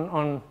bordering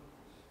on,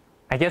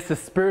 I guess, a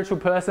spiritual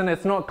person.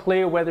 It's not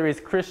clear whether he's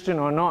Christian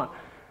or not.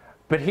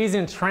 But he's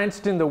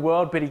entrenched in the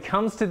world, but he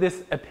comes to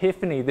this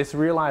epiphany, this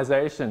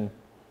realization.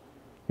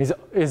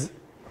 He's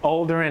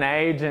older in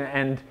age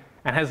and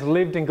has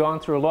lived and gone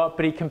through a lot,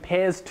 but he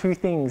compares two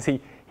things. He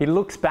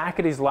looks back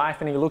at his life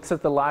and he looks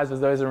at the lives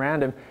of those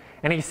around him,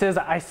 and he says,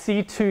 I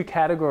see two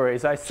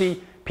categories. I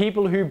see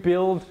people who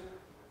build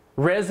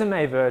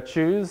resume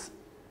virtues,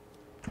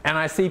 and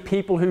I see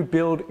people who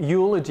build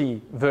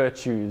eulogy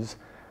virtues.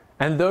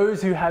 And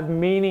those who have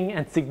meaning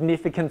and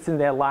significance in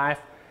their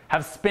life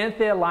have spent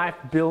their life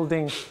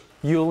building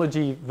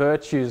eulogy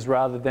virtues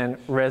rather than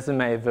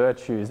resume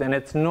virtues. And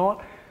it's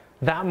not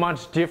that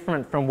much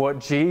different from what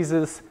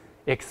Jesus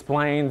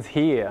explains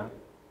here.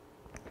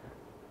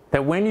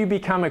 That when you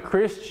become a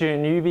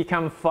Christian, you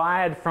become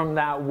fired from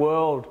that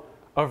world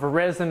of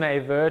resume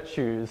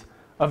virtues,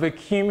 of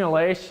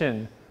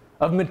accumulation,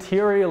 of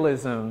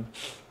materialism,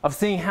 of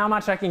seeing how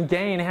much I can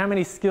gain, how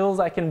many skills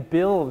I can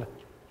build,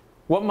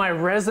 what my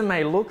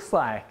resume looks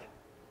like.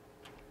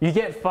 You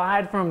get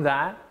fired from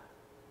that,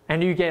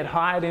 and you get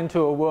hired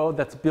into a world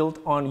that's built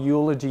on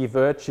eulogy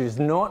virtues,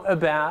 not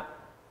about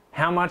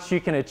how much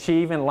you can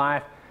achieve in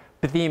life,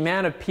 but the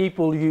amount of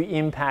people you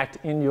impact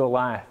in your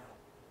life.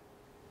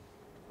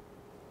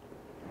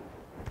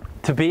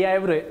 To be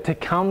able to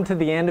come to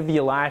the end of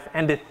your life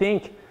and to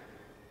think,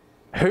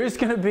 who's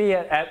going to be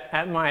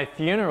at my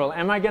funeral?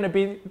 Am I going to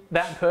be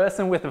that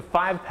person with a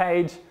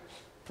 5-page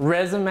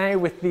resume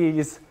with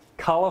these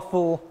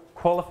colorful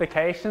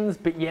qualifications,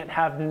 but yet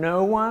have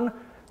no one,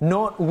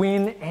 not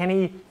win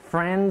any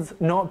friends,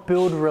 not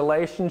build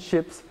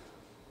relationships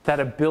that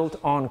are built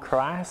on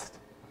Christ?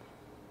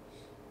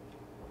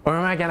 Or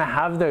am I going to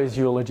have those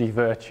eulogy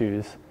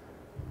virtues,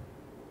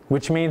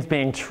 which means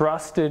being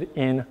trusted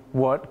in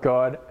what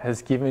God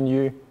has given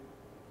you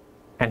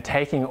and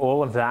taking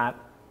all of that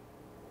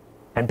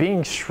and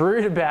being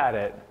shrewd about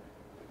it?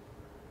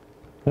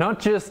 Not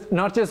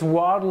just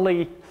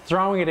wildly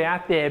throwing it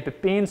out there,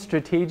 but being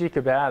strategic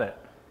about it.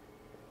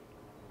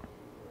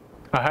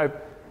 I hope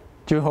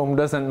Juholm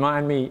doesn't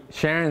mind me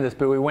sharing this,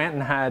 but we went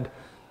and had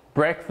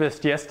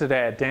breakfast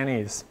yesterday at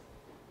Denny's.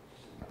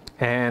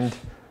 And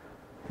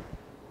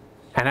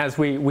as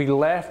we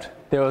left,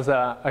 there was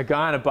a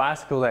guy on a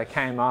bicycle that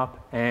came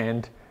up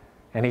and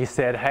he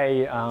said, hey,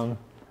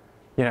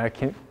 you know,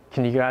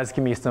 can you guys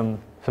give me some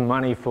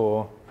money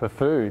for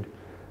food?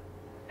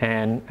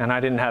 And I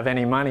didn't have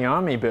any money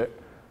on me, but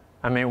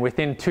I mean,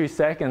 within 2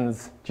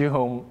 seconds,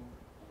 Juholm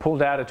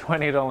pulled out a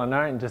 $20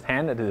 note and just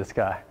handed it to this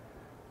guy.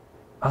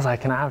 I was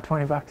like, can I have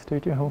 20 bucks too,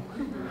 Juholm?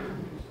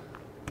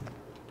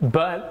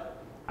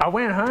 But I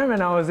went home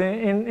and I was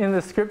in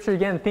the scripture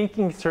again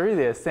thinking through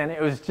this, and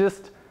it was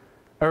just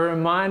a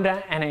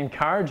reminder and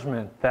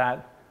encouragement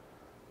that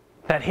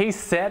he's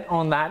set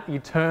on that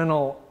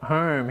eternal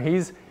home.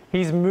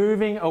 He's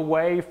moving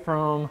away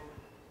from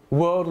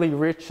worldly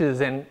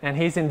riches and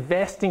he's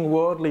investing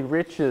worldly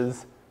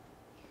riches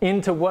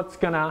into what's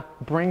going to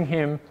bring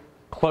him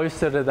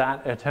closer to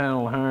that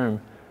eternal home.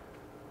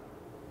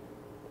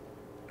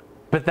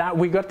 But that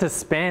we got to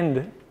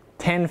spend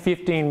 10,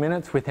 15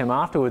 minutes with him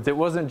afterwards. It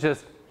wasn't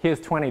just, here's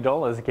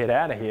 $20, get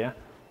out of here.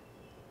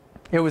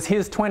 It was,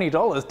 here's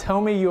 $20, tell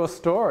me your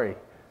story.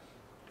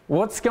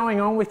 What's going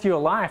on with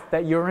your life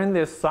that you're in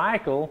this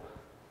cycle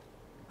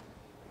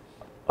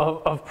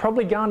of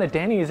probably going to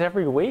Denny's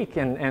every week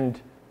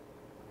and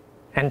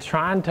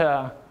trying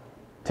to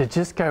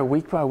just go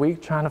week by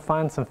week trying to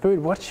find some food?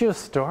 What's your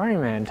story,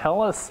 man?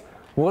 Tell us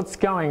what's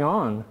going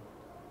on.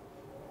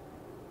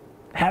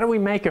 How do we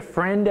make a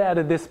friend out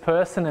of this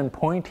person and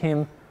point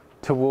him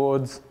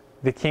towards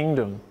the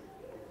kingdom?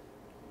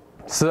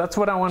 So that's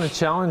what I want to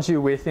challenge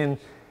you with in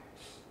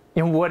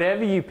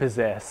whatever you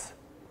possess.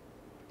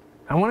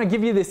 I want to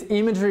give you this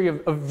imagery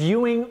of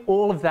viewing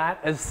all of that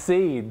as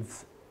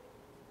seeds.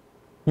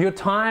 Your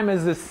time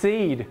as a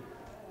seed.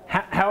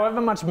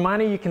 However much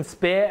money you can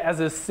spare as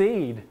a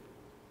seed.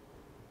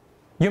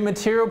 Your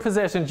material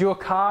possessions, your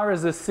car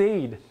as a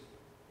seed.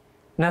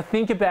 Now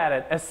think about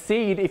it. A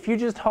seed, if you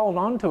just hold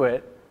on to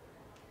it,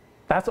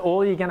 that's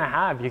all you're going to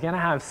have. You're going to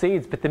have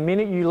seeds. But the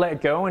minute you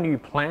let go and you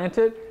plant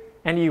it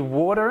and you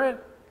water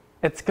it,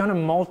 it's going to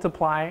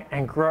multiply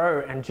and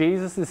grow. And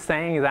Jesus is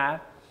saying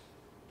that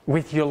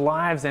with your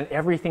lives and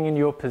everything in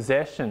your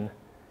possession.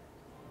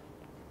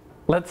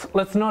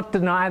 Let's not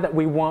deny that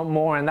we want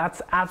more, and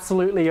that's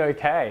absolutely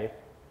okay.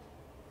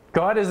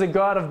 God is a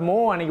God of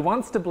more, and He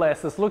wants to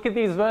bless us. Look at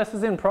these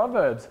verses in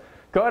Proverbs.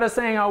 God is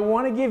saying, I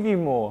want to give you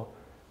more.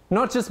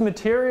 Not just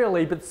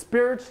materially, but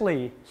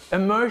spiritually,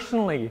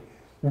 emotionally,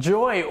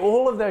 joy,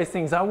 all of those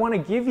things. I want to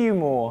give you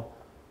more.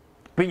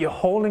 But you're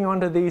holding on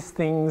to these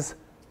things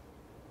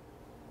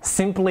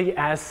simply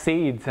as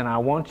seeds, and I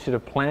want you to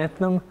plant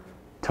them,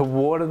 to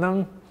water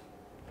them,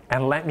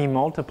 and let me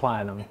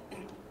multiply them.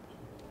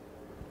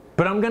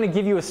 But I'm going to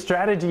give you a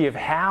strategy of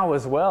how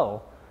as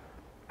well.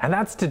 And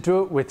that's to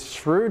do it with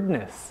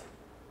shrewdness.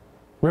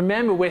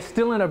 Remember, we're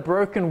still in a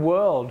broken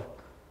world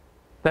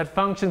that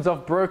functions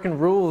off broken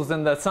rules,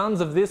 and the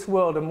sons of this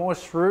world are more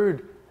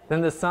shrewd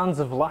than the sons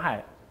of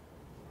light.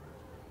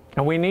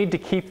 And we need to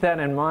keep that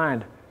in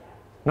mind.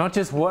 Not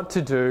just what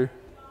to do,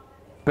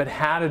 but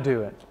how to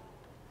do it.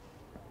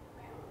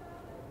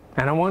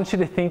 And I want you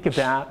to think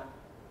about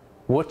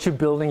what you're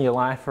building your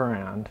life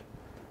around.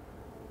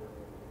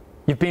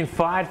 You've been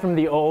fired from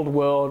the old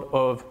world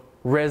of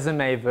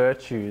resume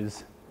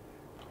virtues.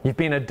 You've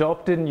been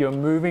adopted and you're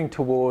moving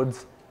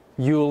towards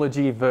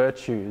eulogy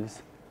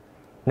virtues.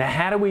 Now,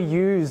 how do we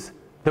use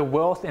the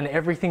wealth and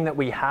everything that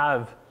we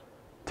have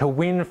to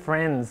win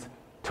friends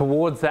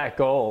towards that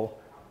goal?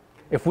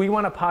 If we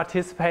want to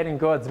participate in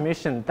God's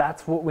mission,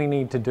 that's what we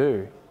need to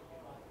do.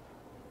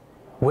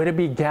 We're to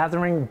be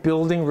gathering,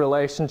 building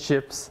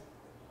relationships,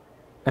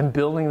 and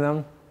building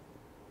them,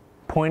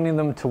 pointing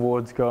them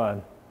towards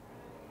God.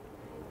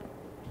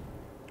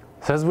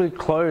 So as we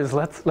close,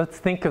 let's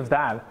think of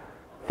that.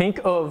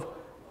 Think of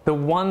the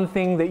one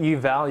thing that you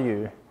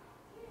value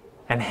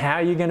and how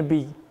you're going to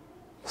be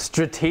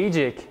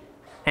strategic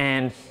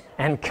and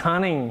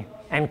cunning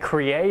and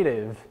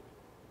creative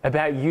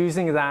about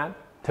using that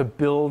to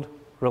build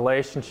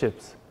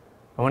relationships.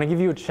 I want to give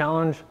you a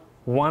challenge: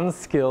 one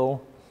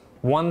skill,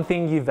 one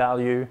thing you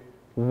value,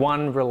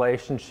 one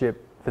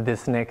relationship for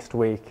this next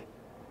week.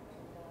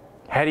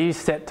 How do you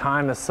set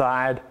time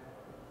aside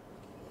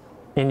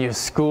in your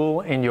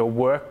school, in your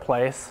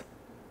workplace,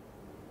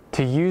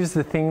 to use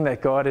the thing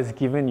that God has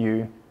given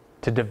you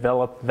to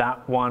develop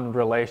that one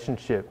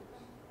relationship?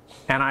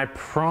 And I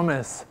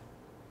promise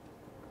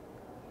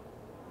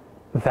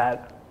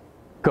that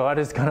God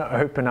is going to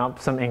open up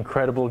some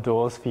incredible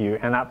doors for you.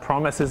 And that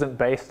promise isn't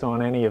based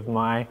on any of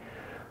my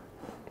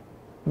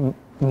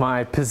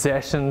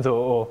possessions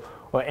or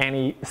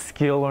any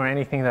skill or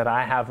anything that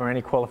I have or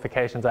any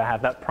qualifications I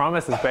have. That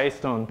promise is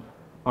based on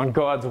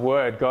God's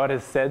word. God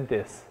has said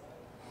this.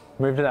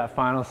 Move to that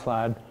final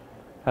slide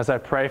as I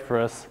pray for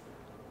us.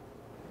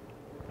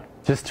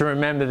 Just to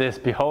remember this: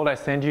 behold, I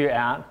send you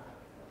out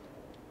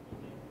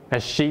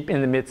as sheep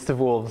in the midst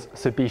of wolves.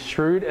 So be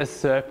shrewd as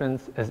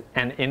serpents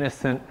and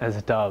innocent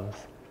as doves.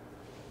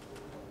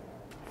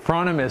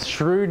 Phronimos,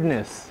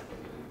 shrewdness.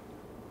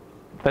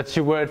 That's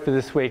your word for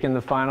this week in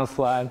the final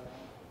slide.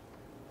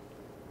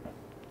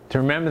 To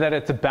remember that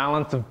it's a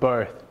balance of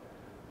both.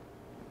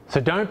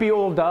 So don't be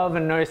all dove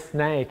and no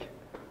snake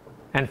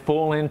and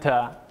fall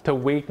into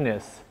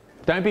weakness.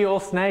 Don't be all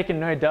snake and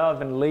no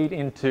dove and lead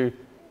into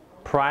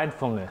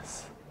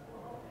pridefulness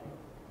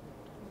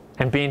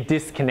and being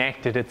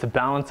disconnected. It's a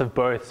balance of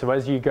both. So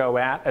as you go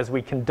out, as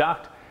we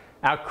conduct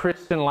our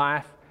Christian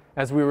life,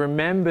 as we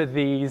remember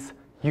these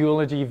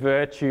eulogy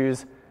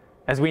virtues,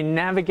 as we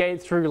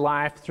navigate through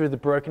life, through the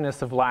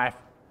brokenness of life,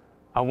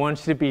 I want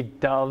you to be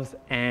doves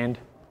and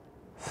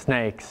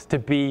snakes, to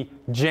be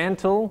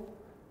gentle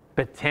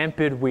but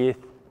tempered with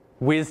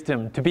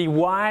wisdom, to be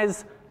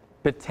wise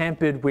but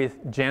tempered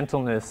with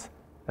gentleness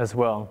as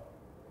well.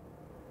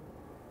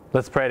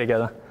 Let's pray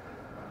together.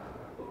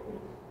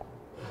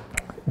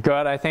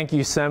 God, I thank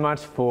you so much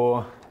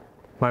for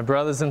my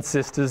brothers and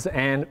sisters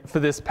and for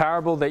this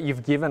parable that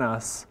you've given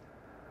us,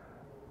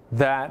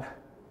 that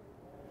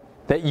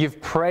you've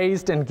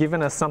praised and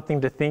given us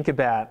something to think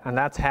about, and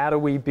that's how do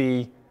we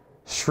be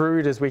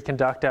shrewd as we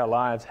conduct our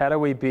lives? How do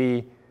we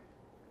be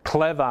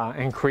clever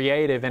and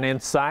creative and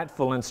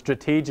insightful and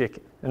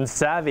strategic and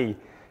savvy?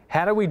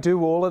 How do we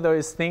do all of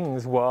those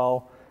things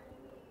while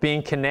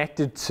being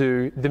connected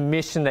to the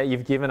mission that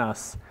you've given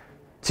us,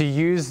 to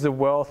use the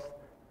wealth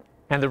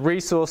and the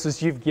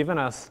resources you've given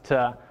us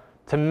to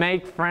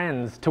make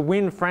friends, to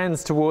win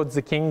friends towards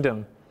the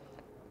kingdom?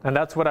 And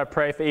that's what I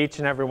pray for each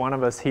and every one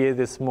of us here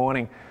this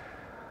morning,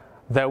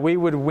 that we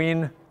would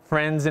win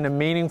friends in a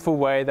meaningful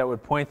way that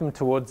would point them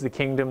towards the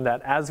kingdom,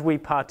 that as we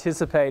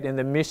participate in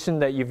the mission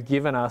that you've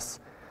given us,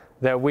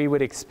 that we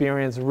would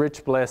experience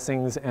rich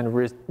blessings and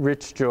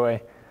rich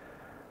joy.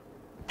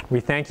 We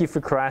thank you for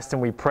Christ,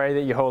 and we pray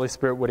that your Holy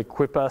Spirit would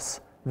equip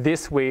us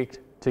this week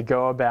to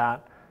go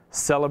about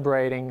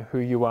celebrating who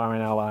you are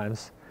in our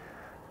lives.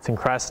 It's in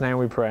Christ's name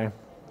we pray.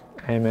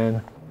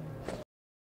 Amen.